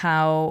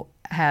 how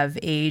have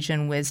age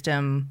and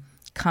wisdom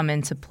come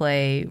into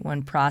play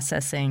when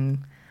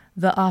processing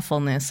the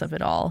awfulness of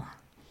it all?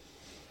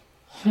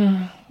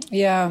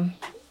 Yeah.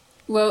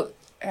 Well,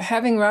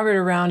 having Robert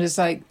around is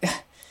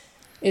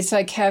it's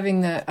like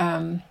having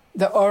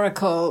the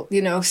oracle,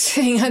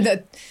 sitting at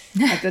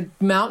the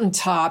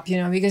mountaintop,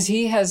 because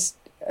he has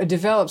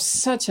developed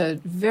such a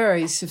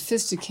very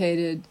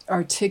sophisticated,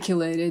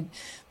 articulated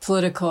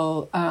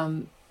political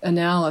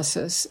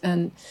analysis.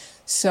 And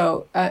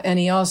so, and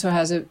he also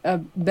has a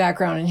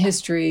background in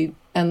history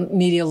and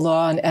media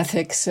law and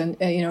ethics. And,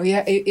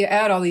 you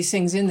add all these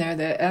things in there,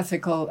 the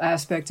ethical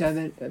aspect of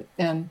it.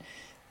 And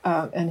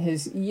and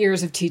his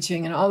years of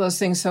teaching and all those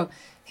things. So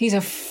he's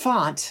a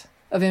font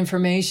of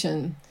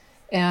information.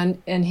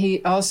 And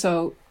he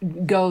also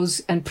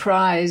goes and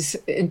pries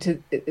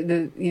into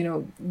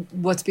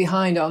what's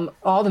behind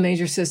all the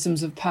major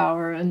systems of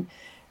power and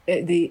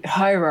the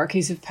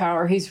hierarchies of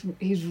power. He's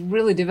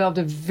really developed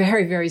a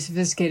very, very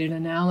sophisticated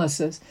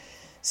analysis.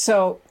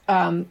 So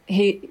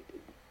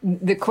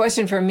the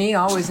question for me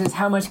always is,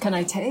 how much can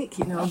I take?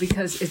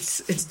 Because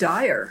it's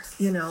dire.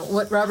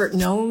 What Robert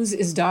knows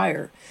is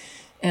dire,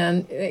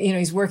 and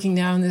he's working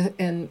now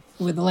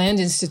with the Land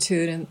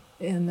Institute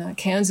in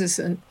Kansas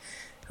and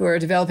who are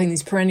developing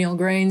these perennial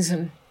grains,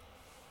 and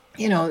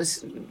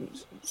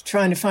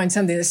trying to find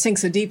something that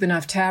sinks a deep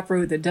enough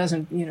taproot that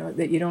doesn't,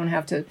 that you don't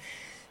have to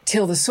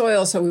till the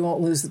soil, so we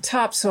won't lose the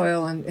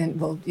topsoil, and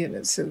well,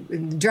 so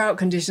in drought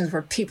conditions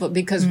where people,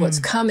 because what's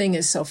coming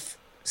is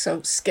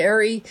so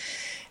scary,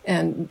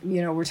 and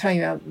we're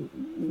talking about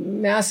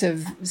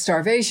massive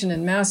starvation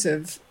and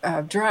massive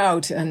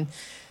drought, and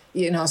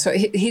so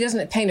he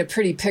doesn't paint a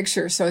pretty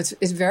picture, so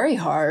it's very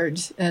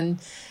hard, and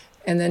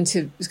then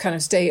to kind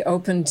of stay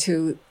open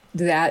to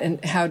that,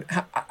 and how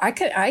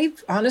I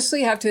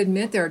honestly have to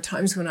admit there are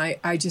times when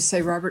I just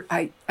say, Robert,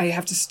 I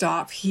have to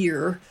stop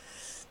here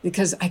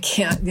because I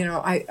can't,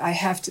 I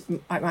have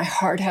to, my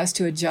heart has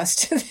to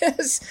adjust to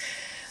this.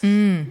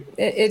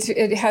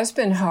 It has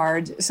been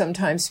hard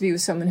sometimes to be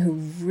with someone who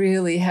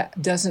really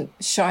doesn't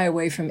shy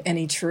away from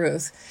any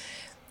truth.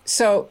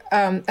 So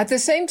at the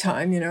same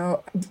time,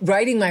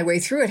 writing my way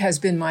through it has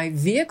been my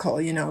vehicle,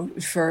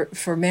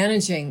 for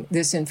managing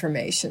this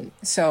information.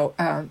 So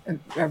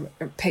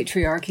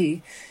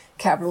patriarchy,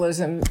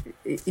 capitalism,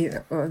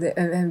 the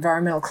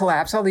environmental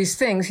collapse, all these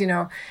things,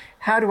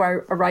 how do I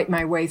write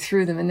my way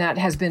through them? And that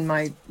has been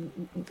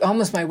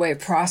almost my way of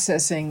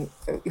processing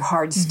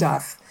hard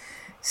stuff.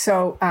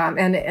 So,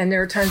 and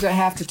there are times I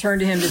have to turn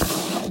to him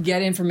to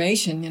get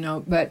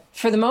information, but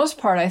for the most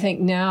part, I think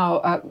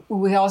now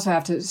we also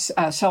have to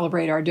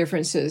celebrate our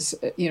differences.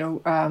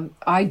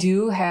 I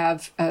do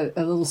have a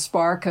little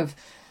spark of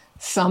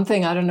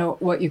something, I don't know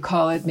what you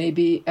call it.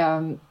 Maybe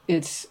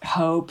it's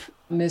hope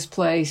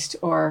misplaced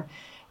or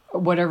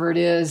whatever it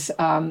is,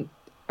 or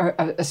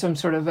some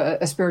sort of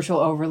a spiritual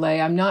overlay.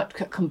 I'm not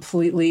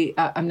completely,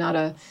 I'm not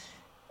a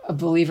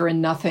believer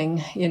in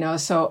nothing,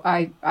 so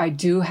I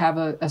do have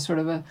a sort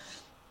of a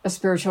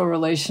spiritual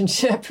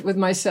relationship with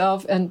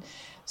myself. And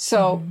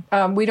so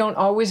we don't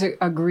always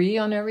agree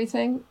on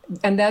everything,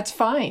 and that's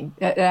fine.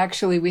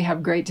 Actually, we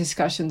have great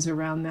discussions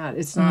around that.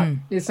 It's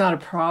not a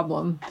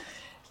problem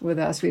with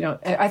us. We don't.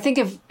 I think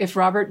if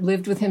Robert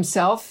lived with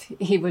himself,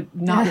 he would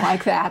not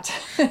like that.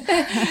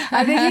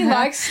 I think he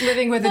likes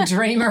living with a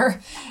dreamer,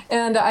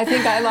 and I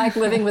think I like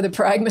living with a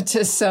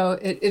pragmatist. So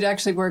it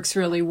actually works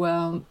really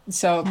well.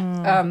 So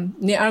I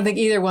don't think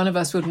either one of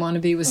us would want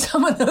to be with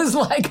someone who's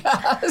like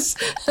us.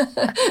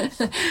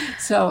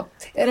 So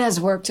it has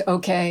worked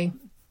okay.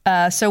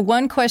 So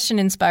one question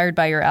inspired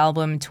by your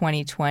album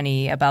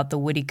 2020 about the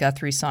Woody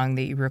Guthrie song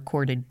that you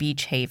recorded,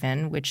 Beach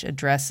Haven, which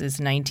addresses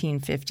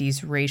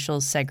 1950s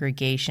racial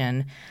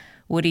segregation.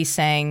 Woody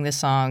sang the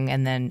song,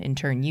 and then in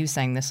turn you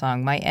sang the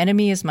song, "My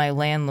enemy is my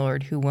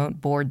landlord who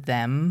won't board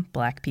them,"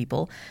 black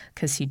people,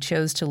 because he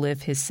chose to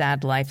live his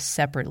sad life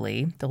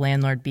separately, the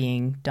landlord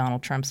being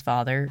Donald Trump's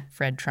father,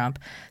 Fred Trump.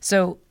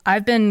 So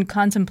I've been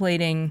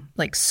contemplating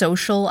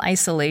social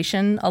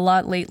isolation a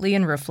lot lately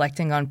and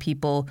reflecting on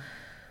people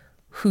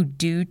who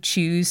do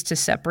choose to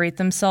separate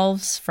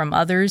themselves from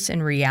others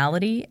in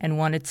reality, and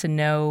wanted to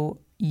know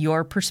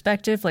your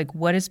perspective.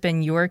 What has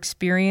been your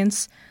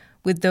experience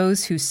with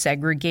those who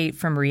segregate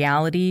from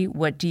reality?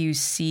 What do you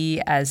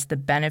see as the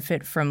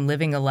benefit from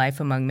living a life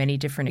among many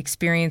different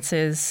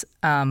experiences?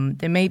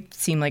 It may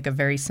seem like a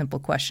very simple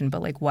question,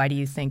 but why do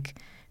you think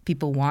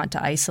people want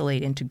to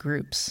isolate into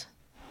groups?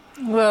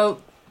 Well,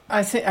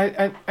 I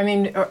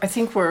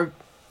think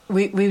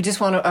we just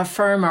want to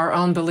affirm our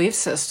own belief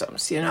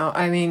systems,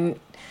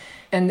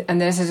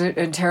 and this is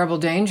a terrible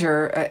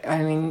danger.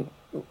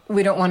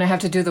 We don't want to have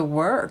to do the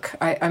work.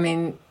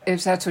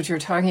 If that's what you're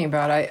talking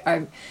about,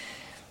 I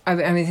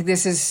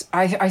this is,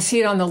 I see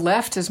it on the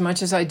left as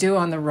much as I do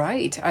on the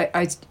right.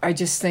 I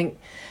just think,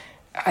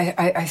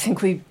 I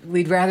think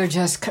we'd rather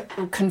just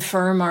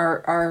confirm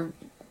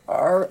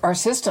our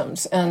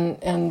systems,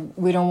 and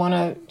we don't want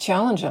to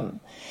challenge them.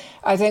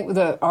 I think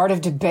the art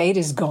of debate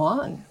is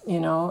gone.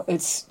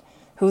 It's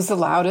who's the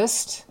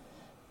loudest,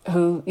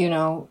 who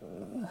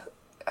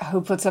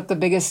puts up the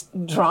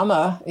biggest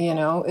drama,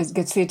 it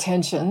gets the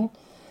attention.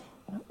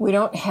 We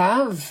don't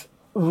have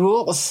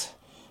rules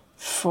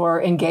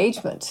for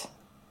engagement,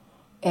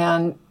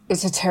 and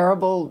it's a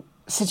terrible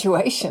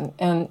situation.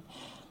 And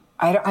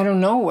I don't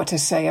know what to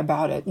say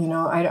about it.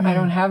 I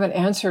don't have an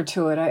answer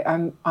to it.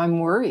 I'm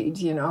worried.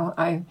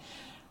 I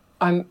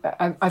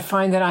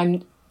find that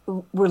I'm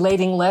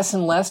relating less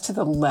and less to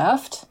the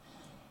left,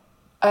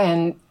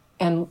 and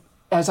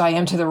as I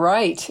am to the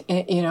right.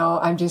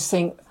 I'm just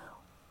saying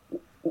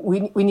we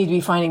need to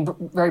be finding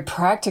very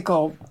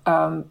practical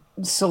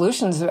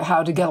solutions of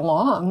how to get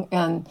along,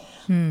 and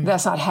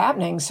that's not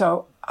happening.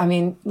 So I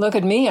mean, look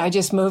at me. I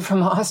just moved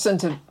from Austin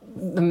to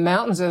the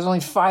mountains. There's only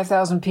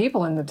 5,000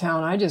 people in the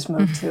town I just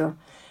moved to.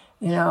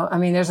 You know, I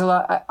mean, there's a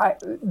lot.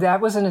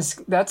 That was an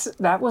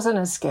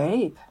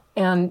escape.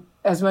 And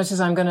as much as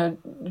I'm going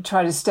to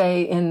try to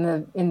stay in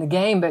the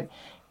game, but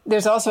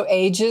there's also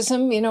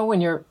ageism. You know,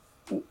 when you're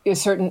a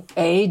certain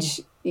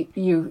age,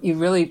 you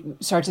really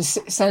start to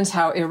sense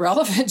how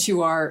irrelevant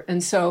you are.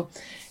 And so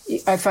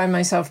I find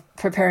myself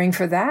preparing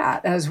for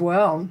that as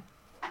well.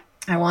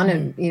 I want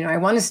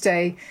to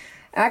stay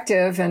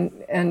active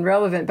and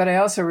relevant, but I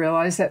also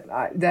realize that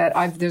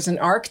there's an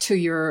arc to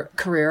your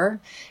career,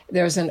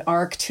 there's an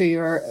arc to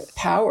your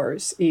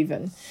powers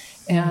even,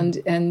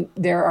 and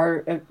there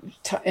are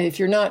if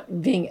you're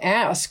not being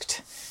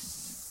asked,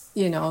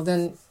 you know,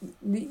 then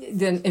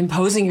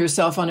imposing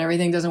yourself on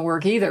everything doesn't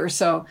work either.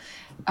 So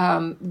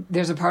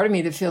there's a part of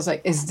me that feels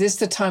like, is this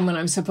the time when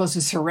I'm supposed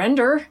to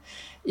surrender,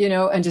 you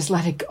know, and just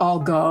let it all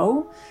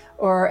go?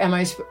 Or am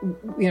I,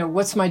 you know,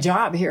 what's my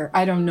job here?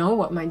 I don't know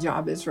what my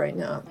job is right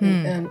now.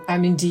 And I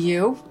mean, do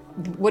you?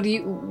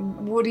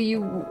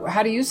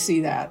 How do you see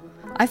that?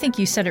 I think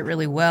you said it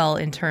really well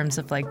in terms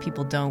of like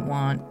people don't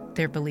want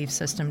their belief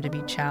system to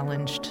be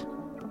challenged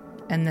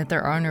and that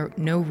there are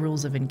no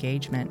rules of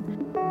engagement.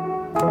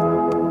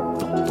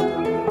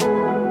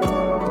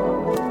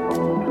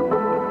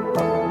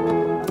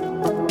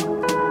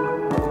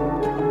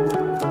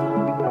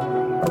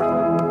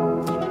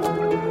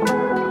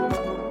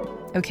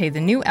 Okay,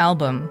 the new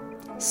album,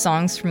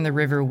 Songs from the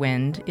River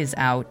Wind, is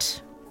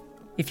out.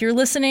 If you're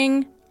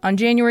listening on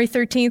January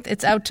 13th,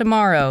 it's out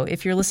tomorrow.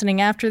 If you're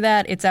listening after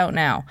that, it's out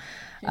now.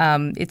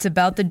 It's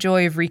about the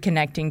joy of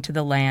reconnecting to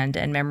the land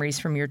and memories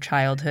from your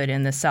childhood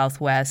in the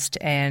Southwest.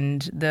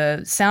 And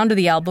the sound of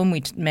the album,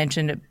 we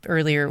mentioned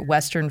earlier,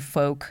 Western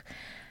folk.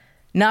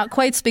 Not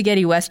quite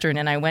spaghetti Western,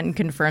 and I went and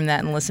confirmed that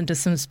and listened to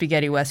some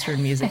spaghetti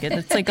Western music.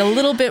 It's like a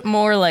little bit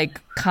more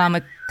like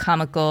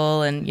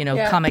comical and, you know,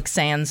 Comic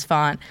Sans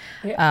font.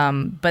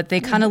 But they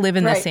kind of live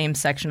in the same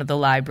section of the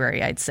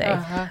library, I'd say.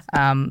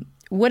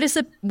 What is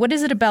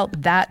it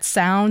about that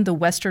sound, the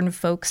Western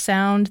folk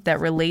sound,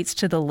 that relates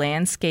to the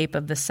landscape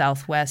of the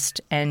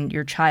Southwest and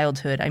your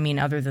childhood? I mean,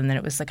 other than that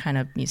it was the kind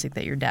of music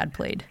that your dad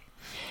played.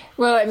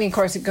 Well, I mean, of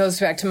course, it goes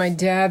back to my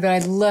dad, but I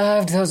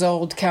loved those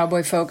old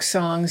cowboy folk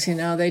songs, you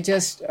know. They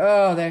just,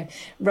 they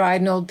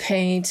Ride in Old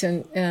Paint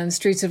and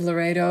Streets of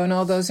Laredo and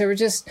all those. They were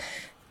just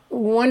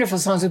wonderful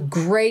songs with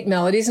great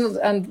melodies,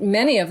 and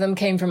many of them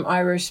came from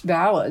Irish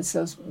ballads.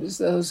 Those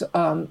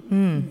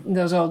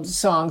old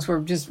songs were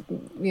just,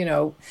 you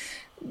know,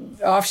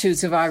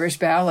 offshoots of Irish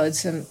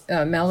ballads and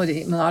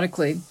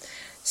melodically.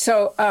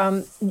 So,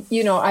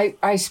 you know,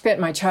 I spent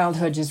my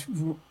childhood just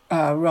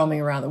roaming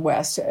around the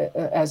West.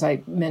 As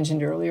I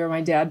mentioned earlier,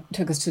 my dad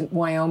took us to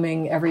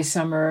Wyoming every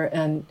summer,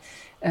 and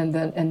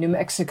New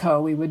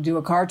Mexico. We would do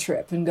a car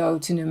trip and go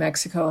to New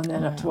Mexico and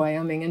then up to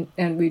Wyoming,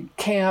 and we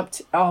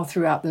camped all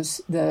throughout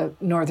the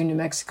northern New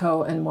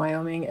Mexico and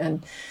Wyoming,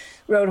 and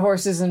rode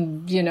horses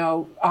and, you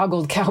know,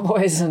 ogled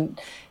cowboys, and,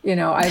 you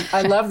know,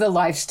 I love the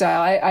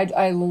lifestyle.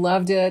 I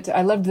loved it.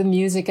 I loved the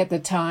music at the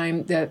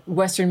time. The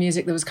Western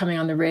music that was coming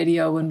on the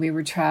radio when we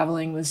were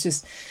traveling was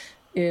just,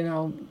 you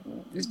know,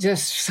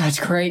 just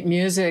such great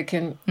music.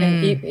 And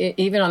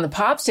even on the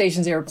pop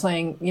stations, they were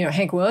playing, you know,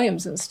 Hank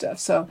Williams and stuff.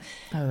 So,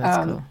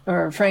 cool.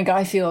 Or Frank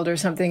Ifield or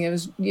something. It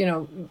was, you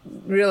know,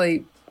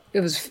 really,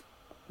 it was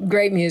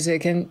great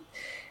music. And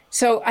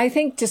so I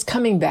think just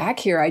coming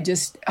back here,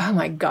 oh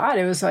my God,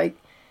 it was like,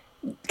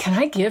 can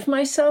I give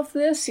myself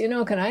this? You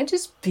know, can I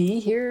just be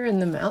here in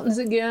the mountains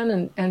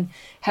again and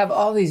have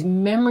all these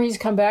memories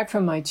come back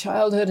from my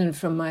childhood and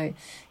from my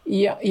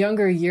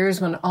younger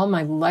years when all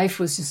my life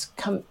was just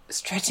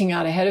stretching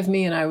out ahead of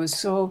me, and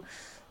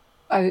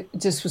I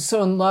just was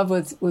so in love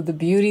with the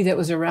beauty that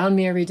was around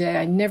me every day.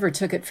 I never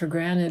took it for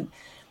granted.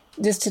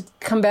 Just to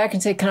come back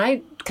and say, can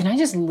I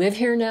just live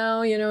here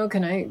now? You know,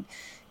 can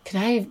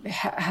I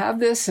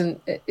have this?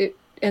 And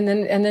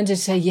then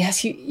just say,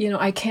 yes, you know,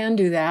 I can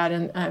do that.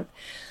 And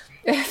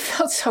it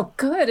felt so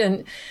good.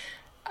 And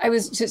I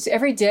was just,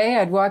 every day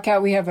I'd walk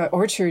out, we have an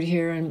orchard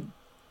here, and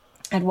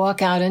I'd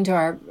walk out into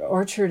our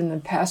orchard in the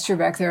pasture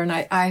back there, and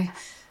I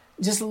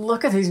just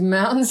look at these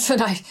mountains,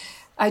 and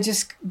I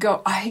just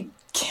go,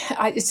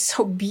 it's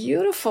so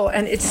beautiful.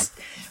 And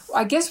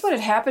I guess what had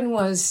happened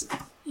was,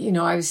 you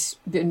know,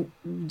 been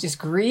just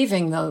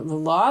grieving the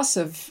loss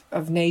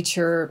of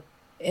nature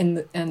in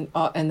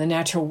the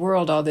natural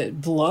world, all the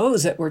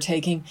blows that we're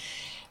taking,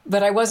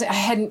 but I wasn't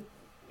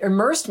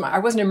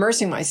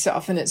immersing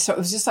myself in it. So it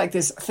was just like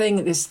this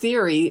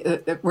theory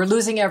that we're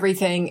losing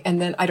everything,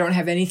 and then I don't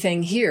have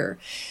anything here.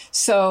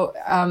 So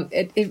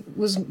it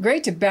was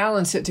great to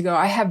balance it, to go,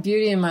 I have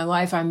beauty in my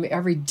life.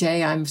 Every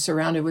day I'm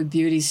surrounded with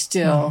beauty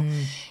still,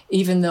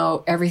 even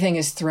though everything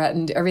is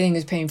threatened, everything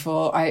is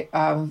painful.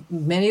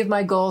 Many of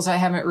my goals I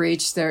haven't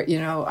reached. There,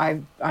 you know,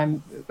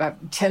 I'm a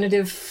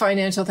tentative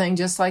financial thing,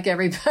 just like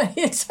everybody.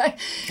 It's like,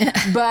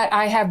 but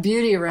I have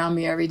beauty around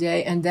me every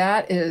day, and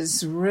that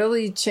is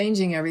really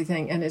changing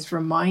everything, and it's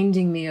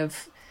reminding me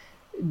of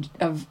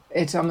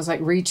it's almost like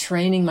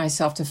retraining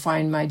myself to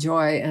find my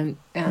joy.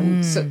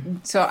 And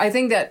so I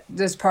think that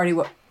this partly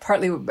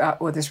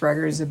about what this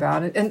record is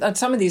about. And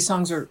some of these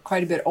songs are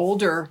quite a bit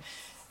older.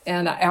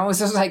 And I was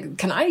just like,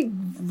 can I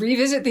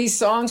revisit these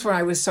songs when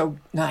I was so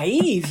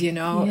naive,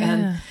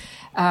 Yeah.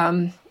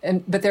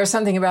 But there's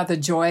something about the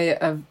joy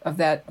of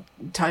that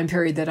time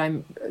period that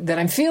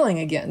I'm feeling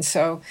again.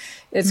 So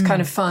it's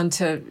kind of fun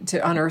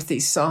to unearth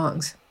these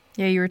songs.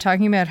 Yeah, you were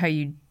talking about how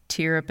you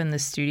tear up in the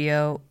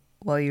studio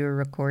while you were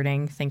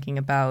recording, thinking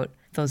about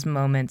those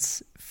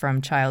moments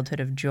from childhood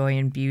of joy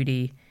and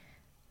beauty.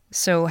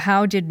 So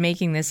how did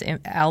making this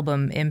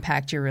album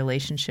impact your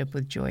relationship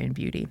with joy and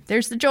beauty?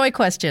 There's the joy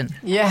question.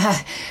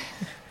 Yeah.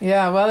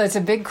 Well, it's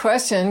a big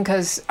question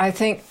because I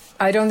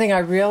don't think I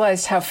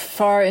realized how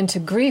far into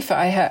grief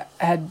I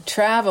had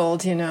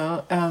traveled,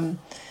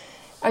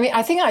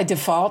 I think I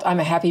default. I'm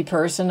a happy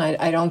person.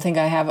 I don't think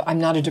I'm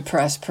not a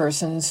depressed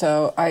person.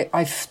 So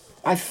I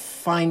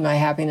find my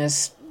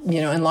happiness,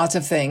 in lots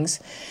of things.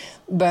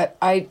 But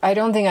I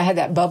don't think I had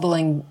that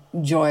bubbling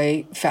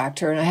joy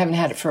factor, and I haven't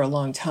had it for a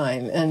long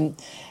time. And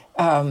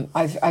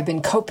I've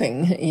been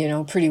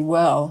coping, pretty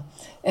well.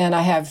 And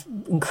I have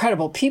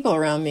incredible people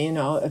around me,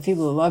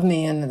 people who love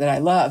me and that I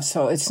love.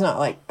 So it's not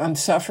like I'm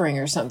suffering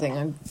or something.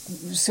 I'm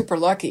super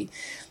lucky.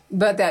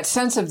 But that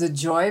sense of the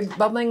joy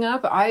bubbling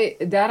up, I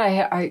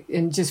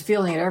and just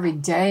feeling it every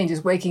day and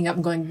just waking up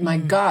and going, my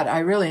God, I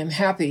really am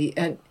happy.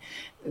 And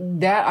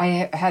that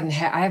I haven't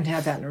had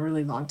that in a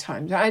really long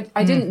time.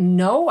 I didn't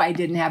know I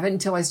didn't have it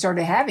until I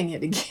started having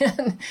it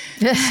again.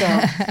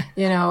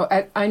 So,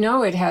 I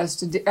know it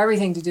has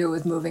everything to do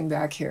with moving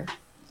back here.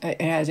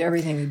 It has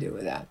everything to do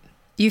with that.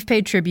 You've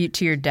paid tribute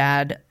to your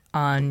dad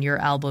on your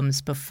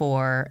albums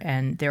before,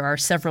 and there are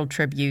several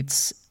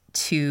tributes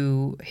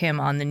to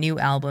him on the new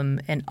album,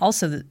 and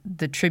also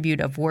the tribute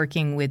of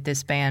working with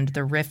this band,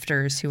 the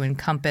Rifters, who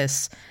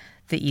encompass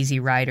the Easy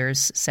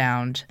Riders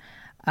sound.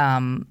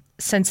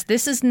 Since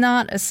this is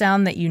not a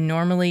sound that you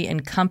normally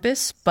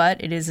encompass,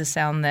 but it is a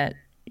sound that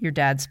your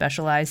dad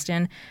specialized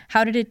in,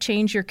 how did it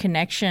change your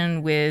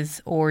connection with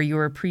or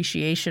your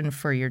appreciation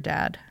for your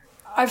dad?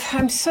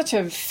 I'm such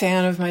a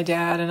fan of my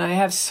dad, and I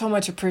have so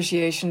much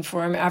appreciation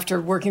for him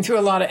after working through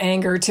a lot of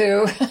anger,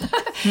 too.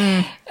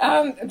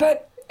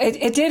 But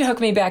it did hook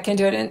me back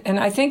into it, and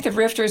I think the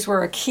Rifters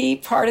were a key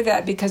part of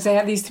that because they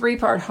have these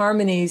 3-part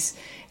harmonies,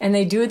 and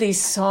they do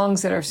these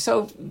songs that are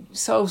so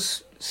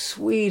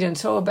sweet and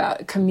so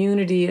about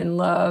community and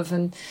love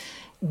and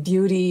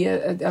beauty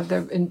of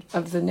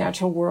the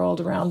natural world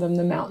around them,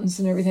 the mountains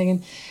and everything.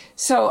 And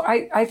so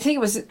I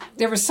think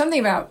there was something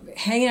about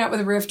hanging out with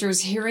the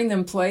Rifters, hearing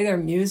them play their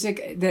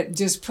music that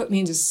just put me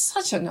into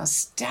such a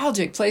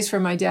nostalgic place for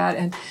my dad.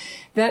 And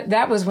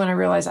that was when I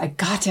realized I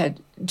got to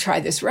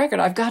try this record.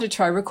 I've got to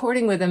try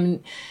recording with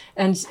him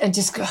and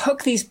just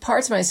hook these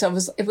parts of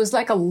myself. It was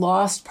like a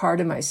lost part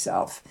of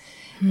myself.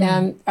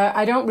 And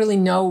I don't really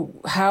know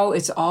how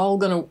it's all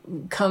going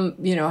to come,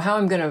 how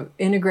I'm going to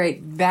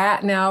integrate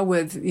that now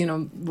with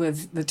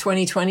the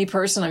 2020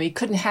 person. I mean,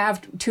 couldn't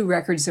have 2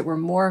 records that were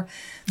more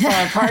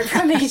far apart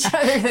from each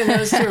other than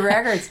those 2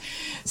 records.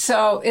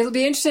 So it'll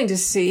be interesting to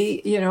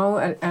see, now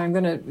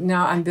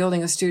I'm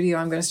building a studio.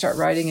 I'm going to start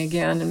writing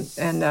again.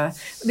 And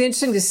it'll be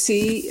interesting to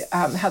see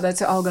how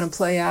that's all going to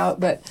play out.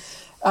 But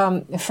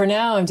for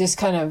now, I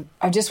just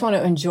want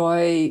to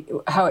enjoy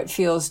how it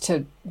feels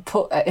to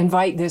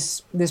invite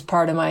this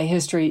part of my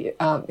history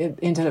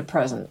into the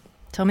present.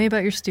 Tell me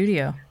about your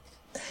studio.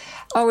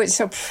 Oh, it's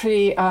so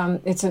pretty.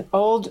 It's an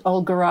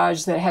old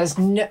garage that has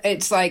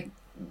it's like,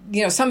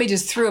 somebody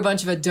just threw a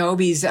bunch of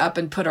adobes up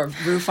and put a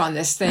roof on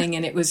this thing,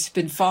 and it was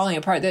been falling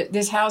apart.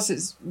 This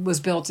house was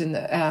built in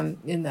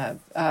the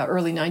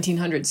early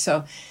 1900s,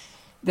 so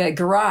the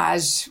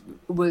garage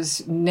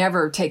was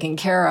never taken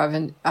care of,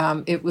 and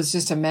it was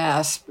just a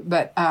mess.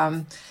 But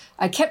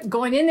I kept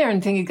going in there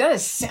and thinking, God, it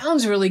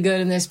sounds really good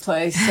in this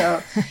place.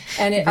 So,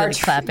 and really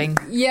clapping.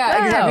 Yeah,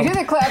 wow. Exactly. Hear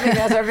the clapping.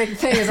 That's our big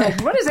thing. It's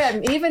like, what does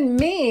that even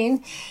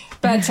mean?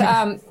 But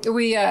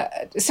we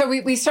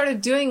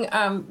started doing.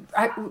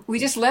 We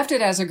just left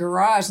it as a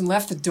garage and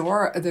left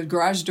the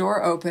garage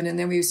door open, and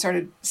then we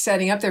started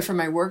setting up there for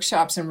my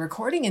workshops and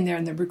recording in there.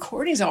 And the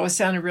recordings always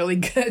sounded really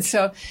good.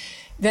 So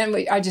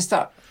then I just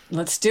thought,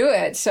 let's do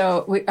it.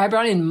 So I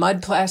brought in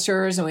mud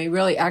plasters, and we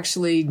really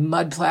actually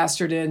mud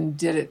plastered it and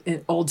did it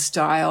in old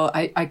style.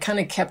 I kind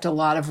of kept a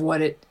lot of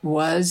what it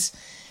was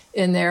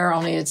in there,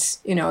 only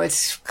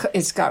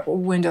it's got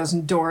windows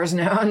and doors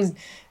now,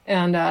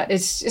 and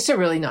it's a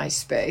really nice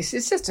space.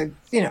 It's just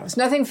it's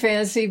nothing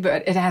fancy,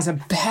 but it has a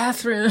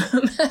bathroom.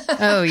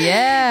 Oh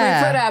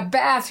yeah, we put a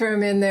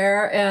bathroom in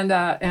there and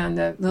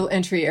a little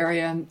entry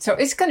area, and so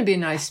it's going to be a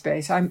nice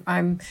space.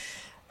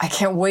 I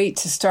can't wait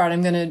to start.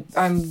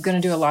 I'm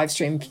gonna do a live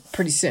stream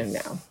pretty soon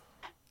now.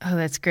 Oh,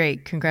 that's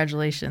great!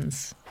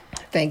 Congratulations.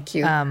 Thank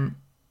you.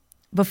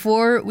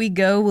 Before we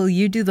go, will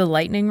you do the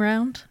lightning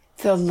round?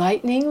 The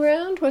lightning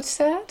round? What's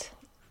that?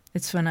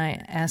 It's when I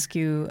ask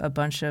you a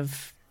bunch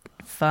of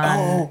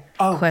fun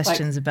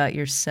questions about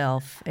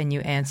yourself, and you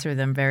answer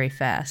them very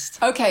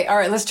fast. Okay, all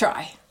right, let's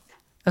try.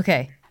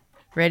 Okay,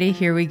 ready?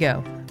 Here we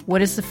go.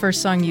 What is the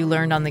first song you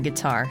learned on the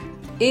guitar?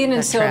 Ian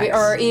and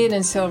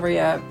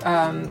Sylvia,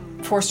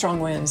 Four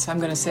Strong Winds. I'm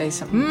going to say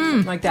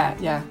something like that,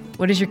 yeah.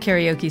 What is your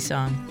karaoke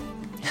song?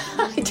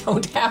 I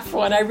don't have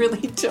one. I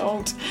really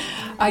don't.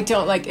 I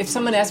don't. Like, if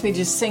someone asked me to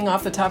just sing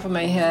off the top of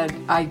my head,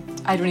 I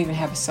don't even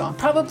have a song.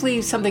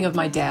 Probably something of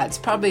my dad's.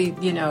 Probably,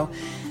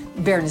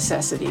 Bare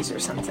Necessities or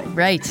something.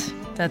 Right.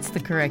 That's the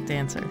correct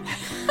answer.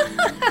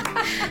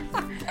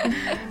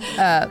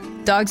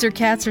 Dogs or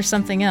cats or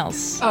something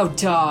else? Oh,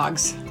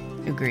 dogs.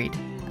 Agreed.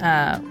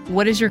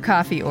 What is your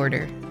coffee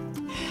order?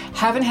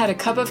 Haven't had a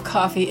cup of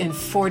coffee in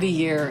 40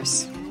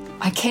 years.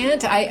 I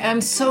can't.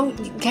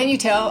 Can you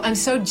tell? I'm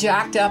so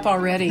jacked up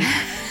already.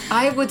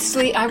 I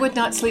would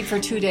not sleep for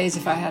 2 days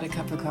if I had a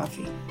cup of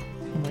coffee.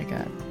 Oh my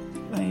God.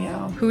 I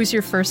know. Who was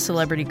your first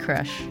celebrity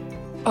crush?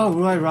 Oh,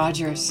 Roy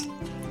Rogers.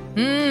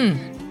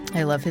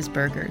 I love his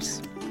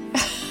burgers.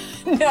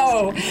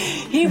 No,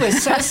 he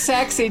was so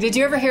sexy. Did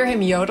you ever hear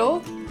him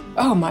yodel?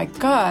 Oh my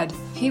God.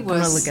 He was. I'm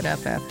going to look it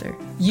up after.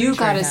 You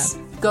got to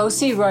go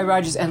see Roy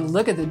Rogers and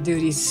look at the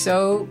dude. He's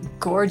so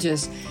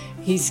gorgeous.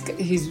 He's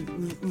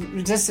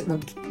just,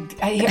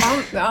 he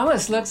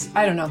almost looks,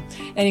 I don't know.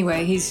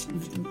 Anyway, he's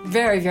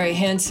very, very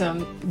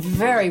handsome,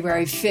 very,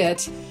 very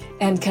fit,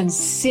 and can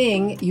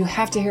sing. You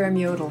have to hear him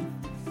yodel.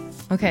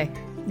 Okay.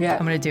 Yeah.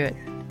 I'm going to do it.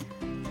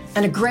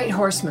 And a great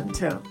horseman,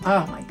 too.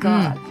 Oh, my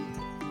God.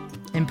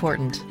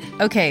 Important.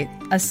 Okay.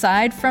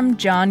 Aside from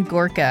John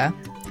Gorka,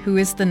 who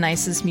is the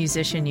nicest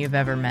musician you've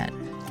ever met?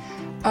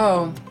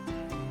 Oh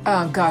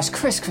gosh,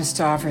 Chris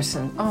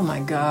Christopherson. Oh,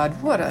 my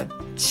God. What a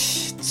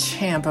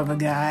champ of a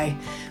guy.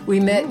 We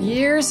met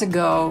years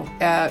ago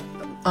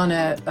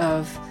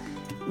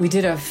we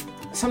did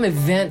some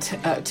event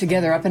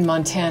together up in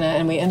Montana,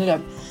 and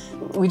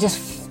we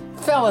just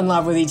fell in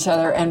love with each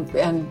other,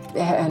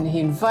 and he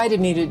invited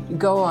me to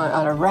go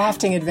on a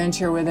rafting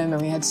adventure with him,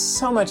 and we had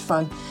so much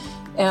fun.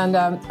 And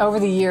over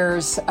the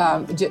years,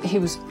 he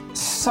was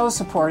so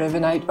supportive,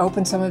 and I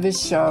opened some of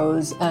his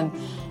shows, and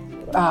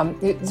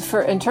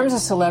in terms of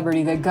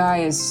celebrity, the guy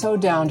is so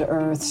down to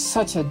earth,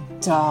 such a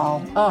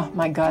doll. Oh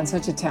my God,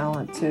 such a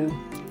talent too.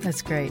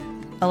 That's great.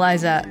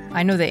 Eliza,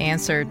 I know the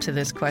answer to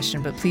this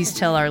question, but please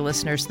tell our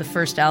listeners the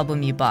first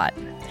album you bought.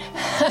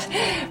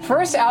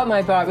 First album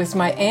I bought was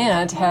my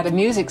aunt had a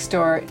music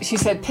store. She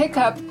said, pick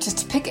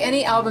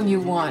any album you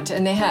want.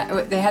 And they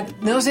had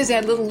those days they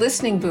had little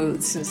listening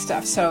booths and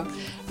stuff. So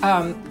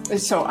I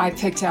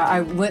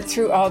went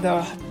through all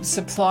the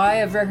supply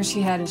of records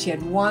she had, and she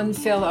had one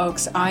Phil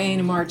Oakes, I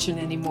Ain't A-Marchin'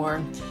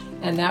 Anymore.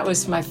 And that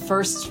was my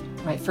first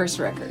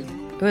record.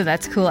 Oh,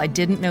 that's cool. I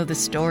didn't know the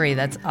story.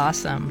 That's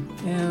awesome.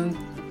 And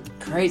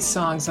great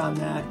songs on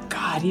that.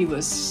 God, he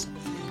really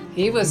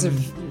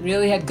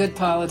had good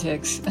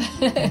politics.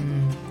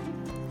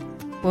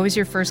 What was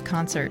your first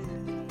concert?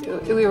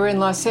 We were in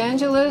Los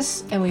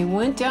Angeles, and we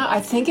went down, I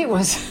think it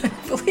was,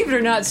 believe it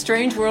or not,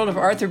 Strange World of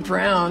Arthur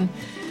Brown.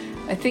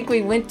 I think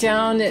we went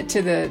down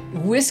to the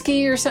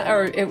Whiskey or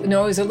something, it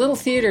was a little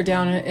theater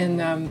down in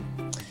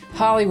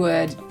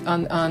Hollywood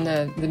on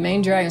the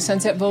main drag on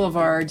Sunset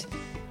Boulevard.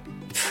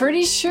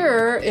 Pretty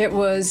sure it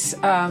was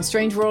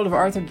Strange World of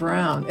Arthur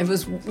Brown. It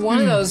was one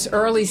of those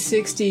early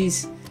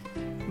 60s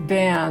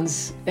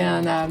bands,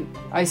 and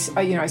I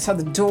saw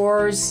the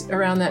Doors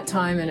around that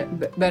time,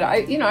 but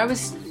I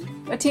was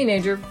a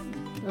teenager,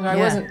 and I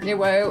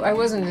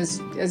wasn't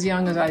as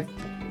young as I'd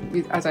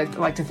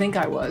like to think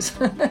I was.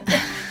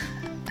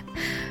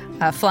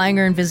 Flying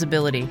or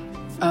invisibility?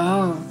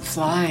 Oh,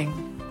 flying.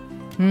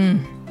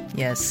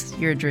 Yes,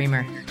 you're a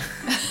dreamer.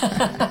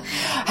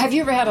 Have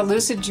you ever had a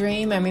lucid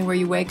dream? I mean, where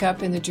you wake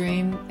up in the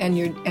dream and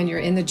you're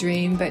in the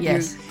dream, but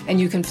yes.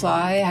 you can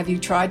fly? Have you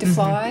tried to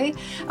fly?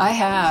 I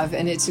have,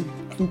 and it's an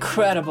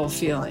incredible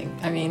feeling.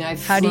 I mean,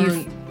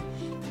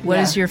 What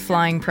is your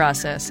flying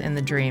process in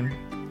the dream?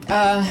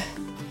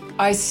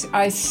 I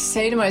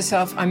say to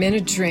myself, I'm in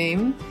a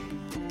dream,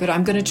 but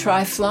I'm going to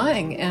try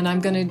flying, and I'm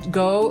going to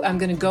go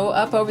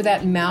up over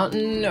that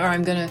mountain, or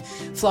I'm going to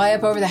fly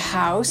up over the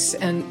house,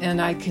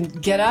 and I can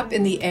get up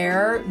in the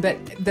air, but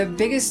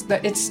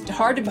it's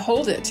hard to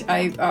hold it.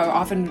 I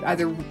often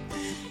either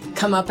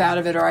come up out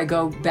of it or I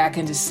go back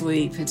into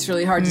sleep. It's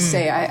really hard to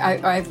say.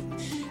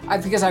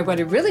 Because what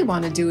I really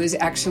want to do is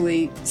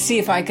actually see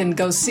if I can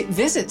go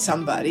visit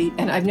somebody,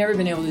 and I've never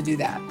been able to do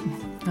that.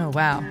 Oh,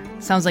 wow.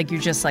 Sounds like you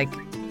just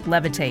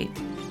levitate.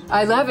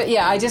 I love it.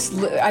 Yeah, I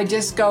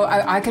just go,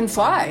 I can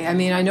fly. I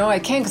mean, I know I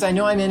can because I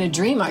know I'm in a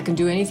dream. I can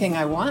do anything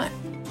I want.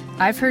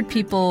 I've heard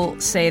people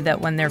say that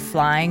when they're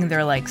flying,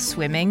 they're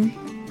swimming,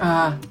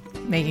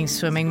 making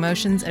swimming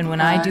motions. And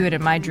when I do it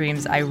in my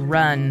dreams, I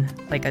run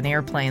like an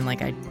airplane,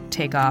 I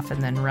take off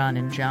and then run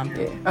and jump.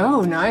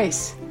 Oh,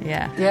 nice.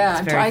 Yeah. Yeah.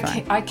 It's very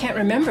fun. I can't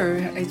remember.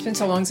 It's been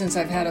so long since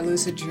I've had a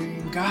lucid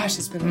dream. Gosh,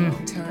 it's been a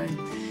long time.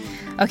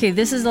 Okay,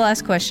 this is the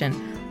last question.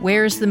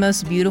 Where is the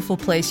most beautiful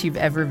place you've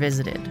ever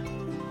visited?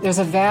 There's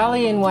a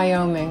valley in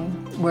Wyoming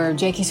where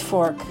Jakey's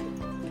Fork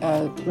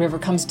River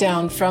comes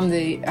down from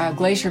the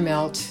glacier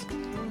melt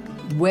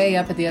way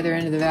up at the other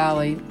end of the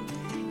valley.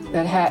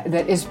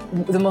 that is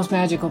the most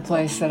magical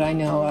place that I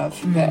know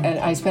of. And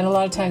I spent a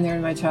lot of time there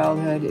in my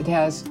childhood. It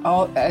has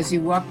as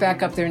you walk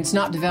back up there, and it's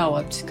not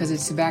developed because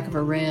it's the back of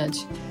a ranch.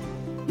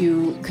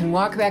 You can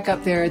walk back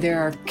up there. There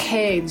are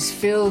caves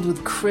filled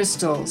with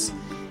crystals,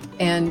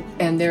 and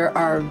there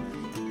are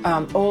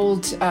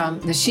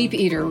the sheep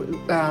eater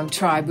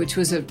tribe, which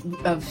was a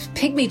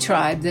pygmy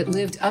tribe that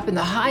lived up in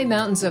the high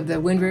mountains of the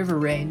Wind River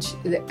Range.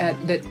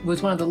 That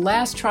was one of the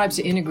last tribes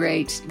to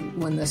integrate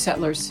when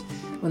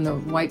the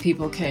white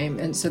people came.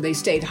 And so they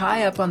stayed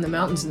high up on the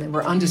mountains and they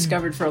were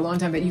undiscovered for a long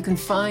time. But you can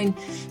find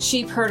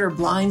sheep herder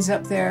blinds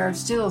up there,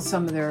 still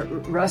some of their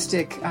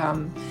rustic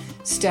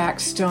stacked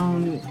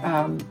stone,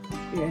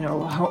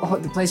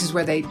 the places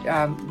where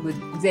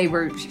they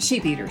were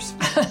sheep eaters.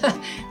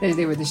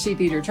 They were the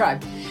sheep eater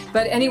tribe.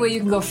 But anyway, you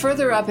can go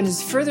further up, and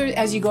as further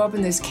as you go up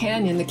in this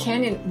canyon, the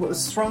canyon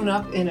was thrown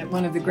up in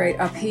one of the great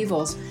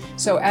upheavals.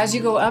 So as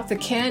you go up the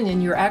canyon,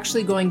 you're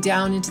actually going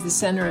down into the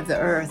center of the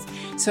earth.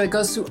 So it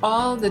goes through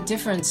all the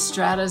different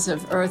stratas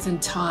of earth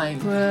and time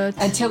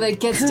until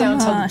it gets down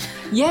to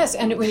yes.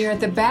 And when you're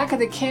at the back of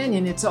the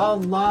canyon, it's all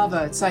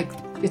lava.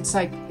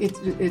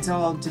 It's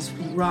all just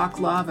rock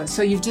lava.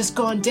 So you've just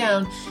gone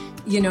down.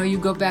 You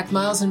go back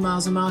miles and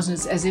miles and miles, and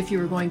it's as if you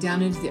were going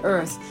down into the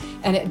earth.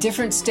 And at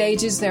different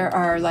stages, there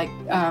are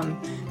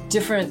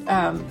different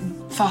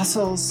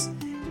fossils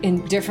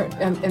in different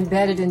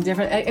embedded in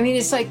different. I mean,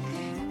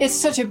 it's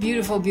such a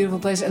beautiful, beautiful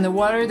place. And the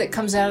water that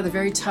comes out of the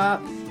very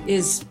top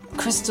is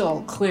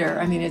crystal clear.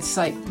 I mean, it's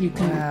like you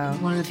can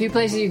one of the few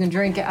places you can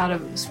drink out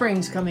of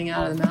springs coming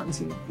out of the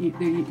mountains. You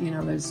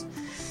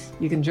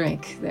can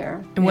drink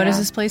there. And what is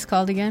this place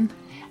called again?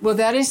 Well,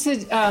 that is the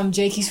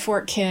Jakey's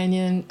Fork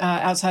Canyon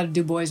outside of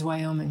Du Bois,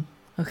 Wyoming.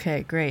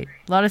 Okay, great.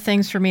 A lot of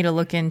things for me to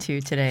look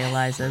into today,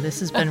 Eliza. This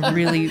has been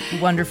really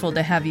wonderful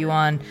to have you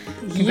on.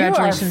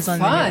 Congratulations on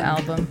the new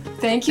album.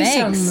 Thank you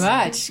so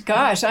much.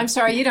 Gosh, I'm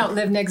sorry you don't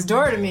live next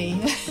door to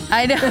me.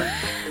 I know.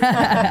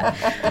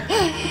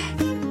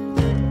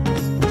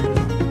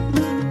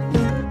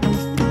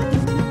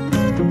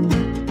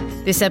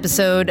 This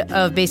episode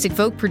of Basic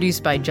Folk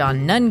produced by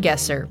John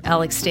Nungesser.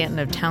 Alex Stanton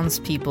of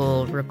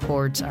Townspeople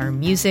records our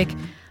music.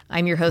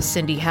 I'm your host,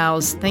 Cindy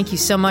Howes. Thank you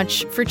so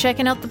much for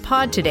checking out the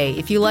pod today.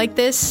 If you like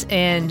this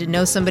and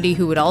know somebody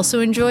who would also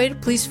enjoy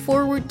it, please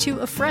forward to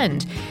a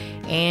friend.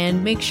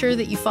 And make sure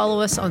that you follow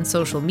us on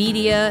social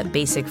media,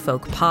 Basic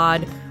Folk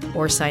Pod,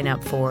 or sign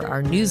up for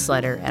our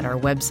newsletter at our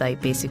website,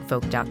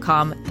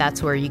 basicfolk.com.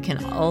 That's where you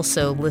can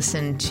also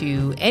listen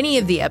to any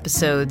of the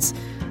episodes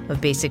of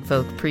Basic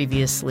Folk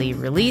previously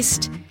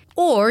released,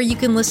 or you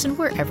can listen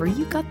wherever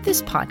you got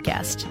this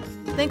podcast.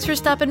 Thanks for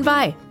stopping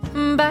by.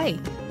 Bye.